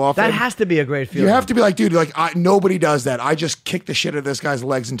happen too often? That has to be a great feeling. You have to be like, dude, nobody does that. I just kicked the shit out of this guy's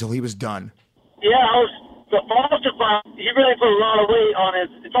legs until he was done. Yeah, the Foster fight, he really put a lot of weight on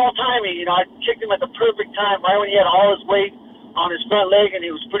it's all timing. I kicked him at the perfect time, right when he had all his weight on his front leg, and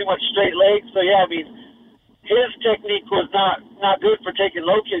he was pretty much straight leg. So yeah, his technique was not good for taking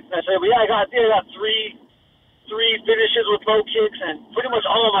low kicks necessarily. But yeah, I got three finishes with low kicks, and pretty much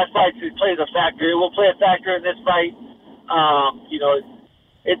all of my fights it plays a factor. It will play a factor in this fight.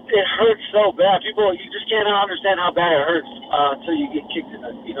 It hurts so bad. You just can't understand how bad it hurts until you get kicked in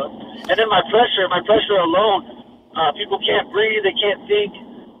it. And then my pressure alone. People can't breathe. They can't think.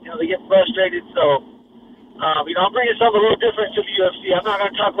 They get frustrated. So I'm bringing something a little different to the UFC. I'm not going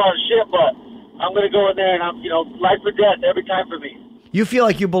to talk a lot of shit, but I'm going to go in there and I'm, life or death every time for me. You feel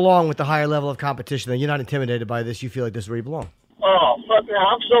like you belong with the higher level of competition, then you're not intimidated by this. You feel like this is where you belong. Oh, fuck man.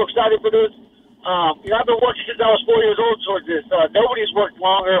 I'm so excited for this. I've been working since I was 4 years old towards this. Nobody's worked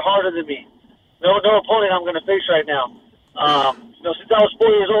longer, harder than me. no opponent I'm going to face right now. Since I was 4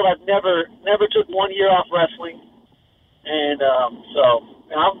 years old, I've never took 1 year off wrestling, and so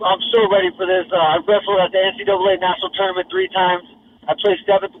I'm so ready for this. I wrestled at the NCAA national tournament 3 times. I placed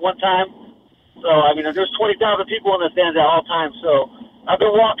 7th one time. So there's 20,000 people in the stands at all times. So I've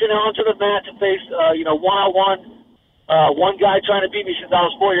been walking onto the mat to face one-on-one one guy trying to beat me since I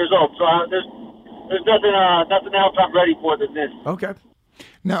was 4 years old. So there's nothing else I'm ready for than this. Okay.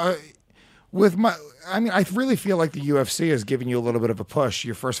 Now, I really feel like the UFC is giving you a little bit of a push.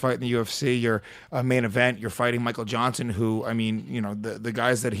 Your first fight in the UFC, your main event, you're fighting Michael Johnson, who, the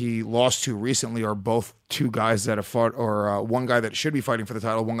guys that he lost to recently are both 2 guys that have fought, or one guy that should be fighting for the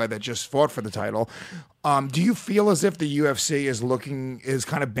title, one guy that just fought for the title. Do you feel as if the UFC is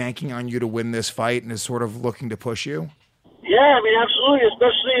kind of banking on you to win this fight and is sort of looking to push you? Yeah, absolutely,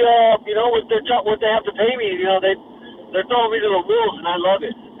 especially, what they have to pay me. They're throwing me to the wolves, and I love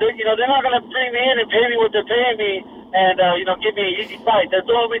it. They're not going to bring me in and pay me what they're paying me and, give me an easy fight. They're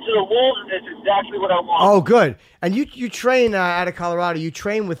throwing me to the wolves, and it's exactly what I want. Oh, good. And you train out of Colorado. You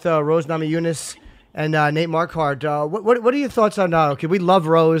train with Rose Namajunas and Nate Marquardt. What are your thoughts on okay, we love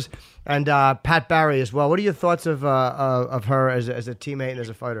Rose and Pat Barry as well. What are your thoughts of her as a teammate and as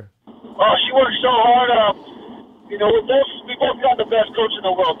a fighter? Oh, she works so hard. We both got the best coach in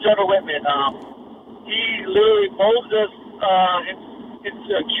the world, Trevor Whitman. He literally molds us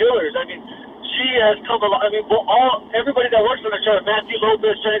into killers. She has come a lot. Everybody that works on the show, Matthew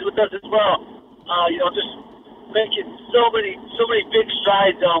Lopez trains with us as well. Just making so many big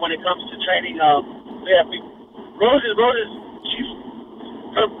strides when it comes to training. Rose is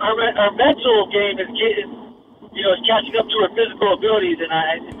her mental game is catching up to her physical abilities, and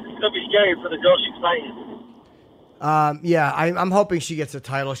it's gonna be scary for the girl she's fighting. I'm hoping she gets a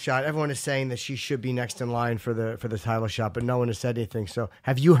title shot. Everyone is saying that she should be next in line for the title shot, but no one has said anything. So,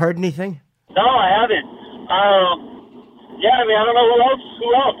 have you heard anything? No, I haven't. I don't know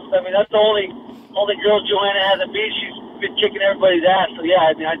who else. That's the only girl Joanna hasn't beat. She's been kicking everybody's ass. So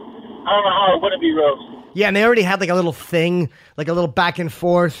I don't know how it wouldn't be Rose. Yeah, and they already had like a little thing, like a little back and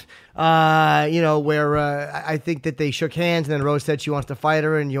forth, where I think that they shook hands, and then Rose said she wants to fight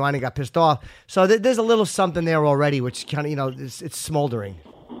her, and Joanna got pissed off. So there's a little something there already, which kind of, it's smoldering.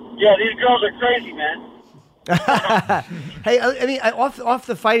 Yeah, these girls are crazy, man. Hey, off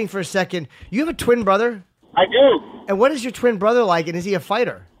the fighting for a second, you have a twin brother? I do. And what is your twin brother like, and is he a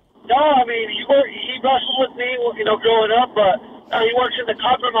fighter? No, he wrestled with me, growing up, but he works in the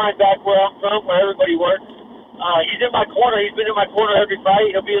copper mine back where I'm from, where everybody works. He's in my corner. He's been in my corner every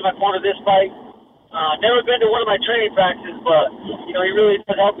fight. He'll be in my corner this fight. Never been to one of my training practices, but, he really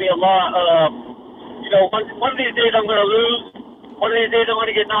does help me a lot. One of these days I'm going to lose. One of these days I'm going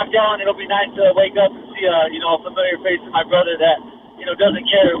to get knocked down, and it'll be nice to wake up and see, a familiar face of my brother that, doesn't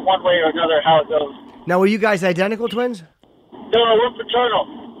care one way or another how it goes. Now, were you guys identical twins? No, we're fraternal.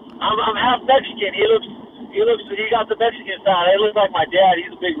 I'm half Mexican. He got the Mexican side. I look like my dad.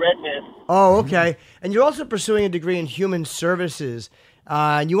 He's a big red man. Oh, okay. And you're also pursuing a degree in human services.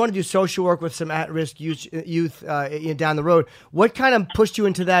 And you want to do social work with some at-risk youth down the road. What kind of pushed you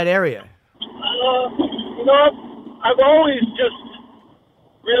into that area? I've always just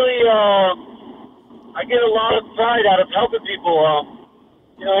really, I get a lot of pride out of helping people.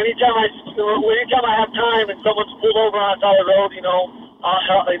 Anytime I have time and someone's pulled over on the side of the road,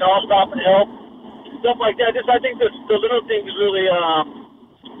 I'll stop and help. Stuff like that. I think the little things really, in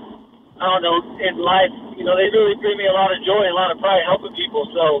life, they really bring me a lot of joy and a lot of pride helping people.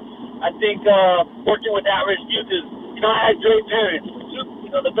 So I think working with at-risk youth is, I had great parents,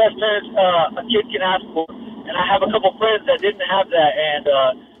 the best parents a kid can ask for. And I have a couple friends that didn't have that, and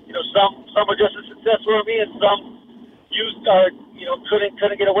some are just as successful as me, and some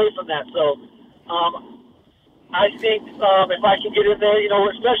couldn't get away from that. So I think if I can get in there,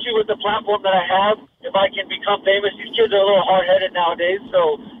 especially with the platform that I have, if I can become famous, these kids are a little hard-headed nowadays.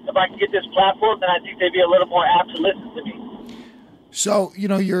 So if I can get this platform, then I think they'd be a little more apt to listen to me. So,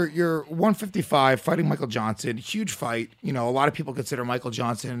 you're 155 fighting Michael Johnson, huge fight. A lot of people consider Michael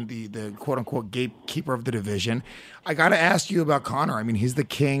Johnson the quote-unquote gatekeeper of the division. I got to ask you about Conor. He's the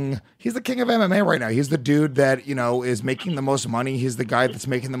king of MMA right now. He's the dude that, is making the most money. He's the guy that's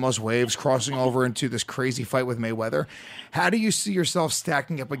making the most waves, crossing over into this crazy fight with Mayweather. How do you see yourself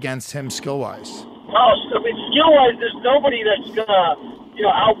stacking up against him skill-wise? Oh, skill-wise, there's nobody that's going to,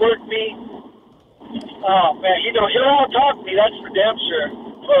 outwork me. Oh, man, he'll out-talk me, that's for damn sure.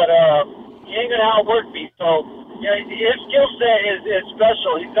 But he ain't going to outwork me. So, his skill set is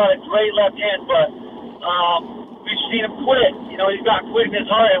special. He's got a great left hand, but we've seen him quit. He's got quit in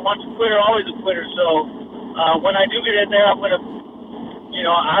his heart, and once a quitter, always a quitter. So when I do get in there, I'm going to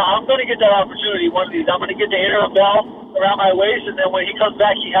I'm going to get that opportunity one of these. I'm going to get the interim belt around my waist, and then when he comes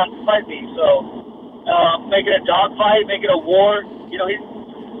back, he has to fight me. So make it a dogfight, make it a war. He's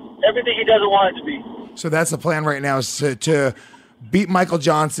everything he doesn't want it to be. So that's the plan right now, is to beat Michael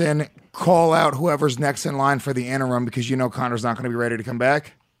Johnson, call out whoever's next in line for the interim, because Conor's not going to be ready to come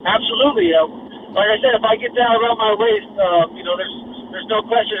back? Absolutely. Like I said, if I get that around my waist, there's no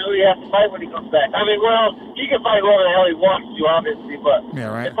question who he has to fight when he comes back. I mean, he can fight whoever the hell he wants to, obviously, but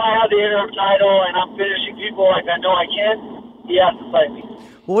if I have the interim title and I'm finishing people like I know I can, he has to fight me.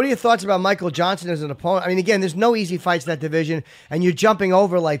 Well, what are your thoughts about Michael Johnson as an opponent? I mean, again, there's no easy fights in that division, and you're jumping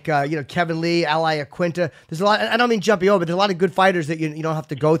over like Kevin Lee, Ally Aquinta. There's a lot. I don't mean jumping over, but there's a lot of good fighters that you don't have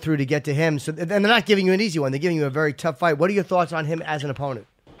to go through to get to him. So, and they're not giving you an easy one; they're giving you a very tough fight. What are your thoughts on him as an opponent?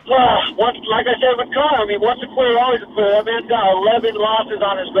 Like I said with Conor, I mean, once a quitter, always a quitter. That man's got 11 losses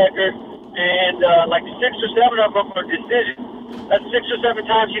on his record, and like 6 or 7 of them are decisions. That's 6 or 7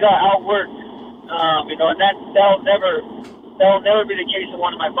 times he got outworked. And that'll never be the case in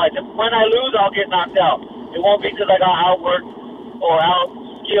one of my fights. If when I lose, I'll get knocked out. It won't be because I got outworked or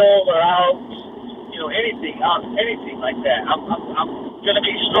out-skilled or anything like that. I'm going to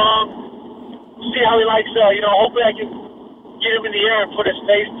be strong, see how he likes, hopefully I can get him in the air and put his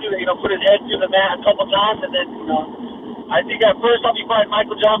face put his head through the mat a couple times, and then, I think at first I'll be fighting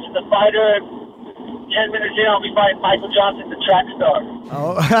Michael Johnson, the fighter, and 10 minutes in I'll be fighting Michael Johnson, the track star.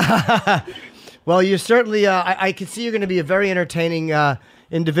 Oh, well, you're certainly, I can see you're going to be a very entertaining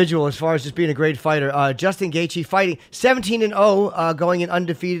individual as far as just being a great fighter. Justin Gaethje fighting 17-0, going in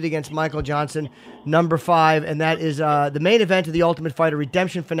undefeated against Michael Johnson, number 5, and that is the main event of the Ultimate Fighter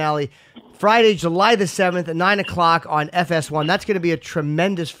Redemption finale, Friday, July the 7th at 9 o'clock on FS1. That's going to be a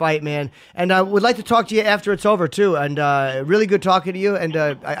tremendous fight, man. And I would like to talk to you after it's over, too. And really good talking to you, and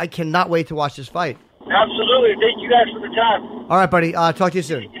I cannot wait to watch this fight. Absolutely. Thank you guys for the time. All right, buddy. Talk to you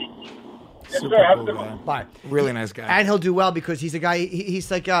soon. Yes, sir. Have a good one. Bye. Really nice guy. And he'll do well because he's a guy, he's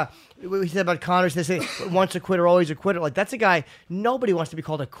like, we said about Conor, they say, once a quitter, always a quitter. Like, that's a guy, nobody wants to be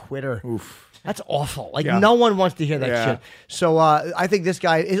called a quitter. Oof. That's awful. Like, no one wants to hear that shit. So I think this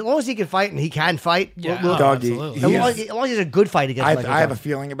guy, as long as he can fight, and he can fight, Doggy. As long as he's a good fight against Michael I have a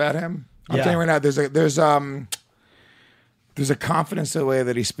feeling about him. I'm telling you right now, there's a confidence in the way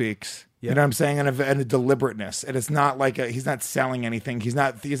that he speaks. You know what I'm saying? And a deliberateness. And it's not like he's not selling anything. He's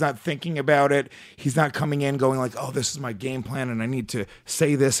not thinking about it. He's not coming in going like, oh, this is my game plan and I need to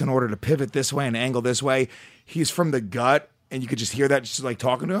say this in order to pivot this way and angle this way. He's from the gut. And you could just hear that just like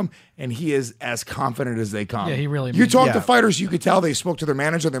talking to him. And he is as confident as they come. Yeah, he really You talk to fighters, you could tell they spoke to their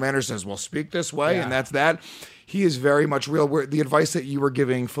manager. Their manager says, well, speak this way. And that's that. He is very much real. The advice that you were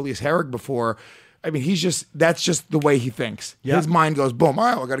giving Felice Herrig before, I mean, that's just the way he thinks. Yep. His mind goes, boom, all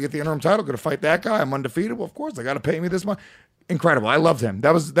right, I got to get the interim title, got to fight that guy. I'm undefeated. Well, of course, they got to pay me this much. Incredible. I loved him.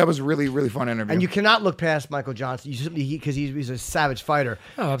 That was really, really fun interview. And you cannot look past Michael Johnson because he's a savage fighter.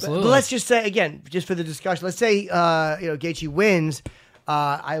 Oh, absolutely. But let's just say, again, just for the discussion, let's say Gaethje wins.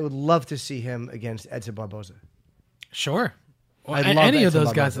 I would love to see him against Edson Barboza. Sure. Well, I love any of Edson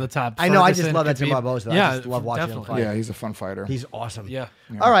those guys Barboza. at the top. I know. I just love Edson Barboza. Yeah, I just love watching him fight. Yeah, he's a fun fighter. He's awesome. Yeah.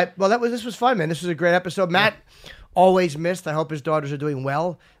 All right. Well, this was fun, man. This was a great episode. Matt always missed. I hope his daughters are doing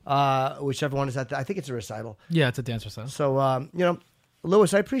well. Whichever one is at. I think it's a recital. Yeah, it's a dance recital. So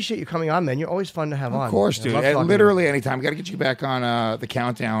Lewis, I appreciate you coming on, man. You're always fun to have on. Of course, dude. Literally anytime. Got to get you back on the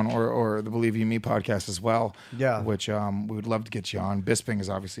Countdown or the Believe You Me podcast as well. Yeah. Which we would love to get you on. Bisping is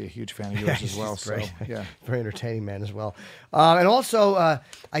obviously a huge fan of yours as well. So, yeah. Very entertaining man as well. And also,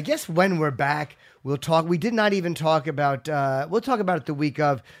 I guess when we're back, we'll talk. We did not even talk about, we'll talk about it the week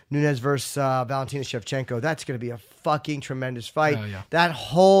of Nunes versus Valentina Shevchenko. That's going to be a fucking tremendous fight. Oh, yeah. That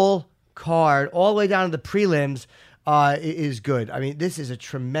whole card, all the way down to the prelims, is good. I mean, this is a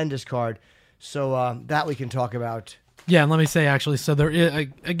tremendous card. So that we can talk about. Yeah, and let me say, actually, so there is,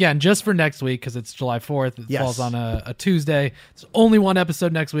 again, just for next week, because it's July 4th, it falls on a Tuesday. There's only one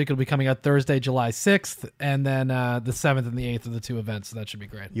episode next week. It'll be coming out Thursday, July 6th, and then the 7th and the 8th are the 2 events, so that should be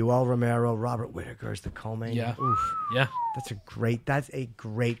great. Yoel Romero, Robert Whittaker is the co-main. Yeah. Oof. Yeah. That's a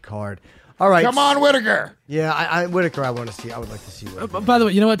great card. All right. Come on, Whittaker. Yeah, Whittaker I want to see. I would like to see Whittaker. By the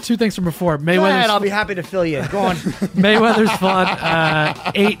way, you know what? 2 things from before. Mayweather's... I'll be happy to fill you in. Go on. Mayweather's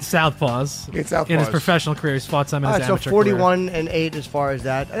fought 8 southpaws. 8 southpaws. In his professional career. He's fought some in his amateur so 41 and 8 as far as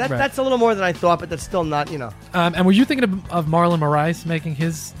that. That's a little more than I thought, but that's still not, and were you thinking of Marlon Moraes making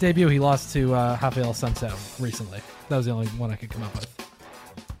his debut? He lost to Rafael Sanzao recently. That was the only one I could come up with.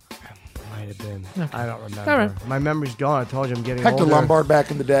 Might have been? Okay. I don't remember. All right. My memory's gone. I told you I'm getting Hector older. Lombard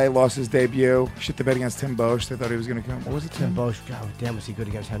back in the day lost his debut. Shit the bed against Tim Boesch. They thought he was going to come. What was it, Tim Boesch. God damn, was he good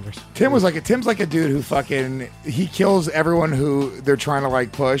against Hendricks? Tim's like a dude who fucking he kills everyone who they're trying to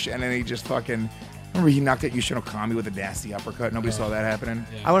like push, and then he just fucking. Remember he knocked out Yushin Okami with a nasty uppercut. Nobody saw that happening.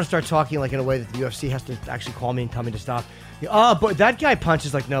 Yeah. I want to start talking like in a way that the UFC has to actually call me and tell me to stop. Oh, but that guy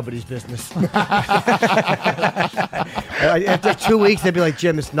punches like nobody's business. After 2 weeks, they'd be like,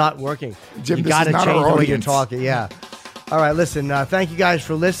 Jim, it's not working. Jim, you this got to is not change our the way you're audience. talking. Yeah. All right, listen, thank you guys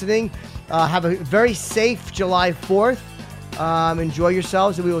for listening. Have a very safe July 4th. Enjoy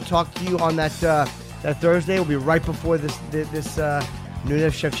yourselves, and we will talk to you on that Thursday. It'll be right before this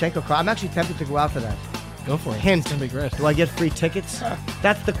Nunes Shevchenko card. I'm actually tempted to go out for that. Go for it. Hint. It's gonna be great. Do I get free tickets?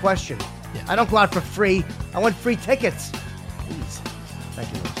 That's the question. Yeah. I don't go out for free. I want free tickets. Please.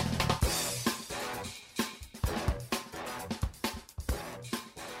 Thank you.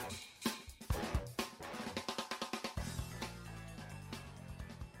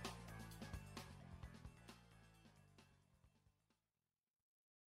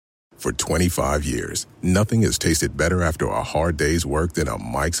 For 25 years, nothing has tasted better after a hard day's work than a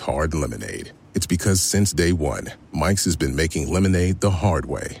Mike's Hard Lemonade. It's because since day one, Mike's has been making lemonade the hard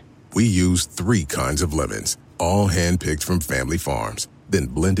way. We use 3 kinds of lemons, all hand-picked from family farms, then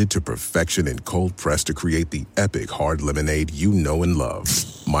blended to perfection and cold pressed to create the epic hard lemonade you know and love.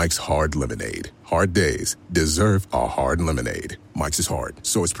 Mike's Hard Lemonade. Hard days deserve a hard lemonade. Mike's is hard,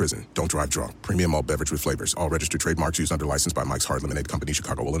 so is prison. Don't drive drunk. Premium all beverage with flavors. All registered trademarks used under license by Mike's Hard Lemonade Company,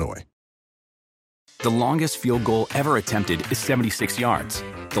 Chicago, Illinois. The longest field goal ever attempted is 76 yards.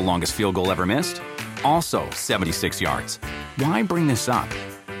 The longest field goal ever missed? Also 76 yards. Why bring this up?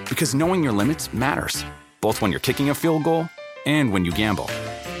 Because knowing your limits matters, both when you're kicking a field goal and when you gamble.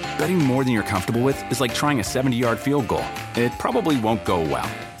 Betting more than you're comfortable with is like trying a 70-yard field goal. It probably won't go well.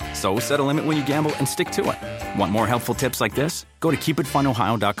 So set a limit when you gamble and stick to it. Want more helpful tips like this? Go to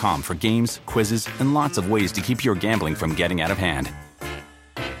keepitfunohio.com for games, quizzes, and lots of ways to keep your gambling from getting out of hand.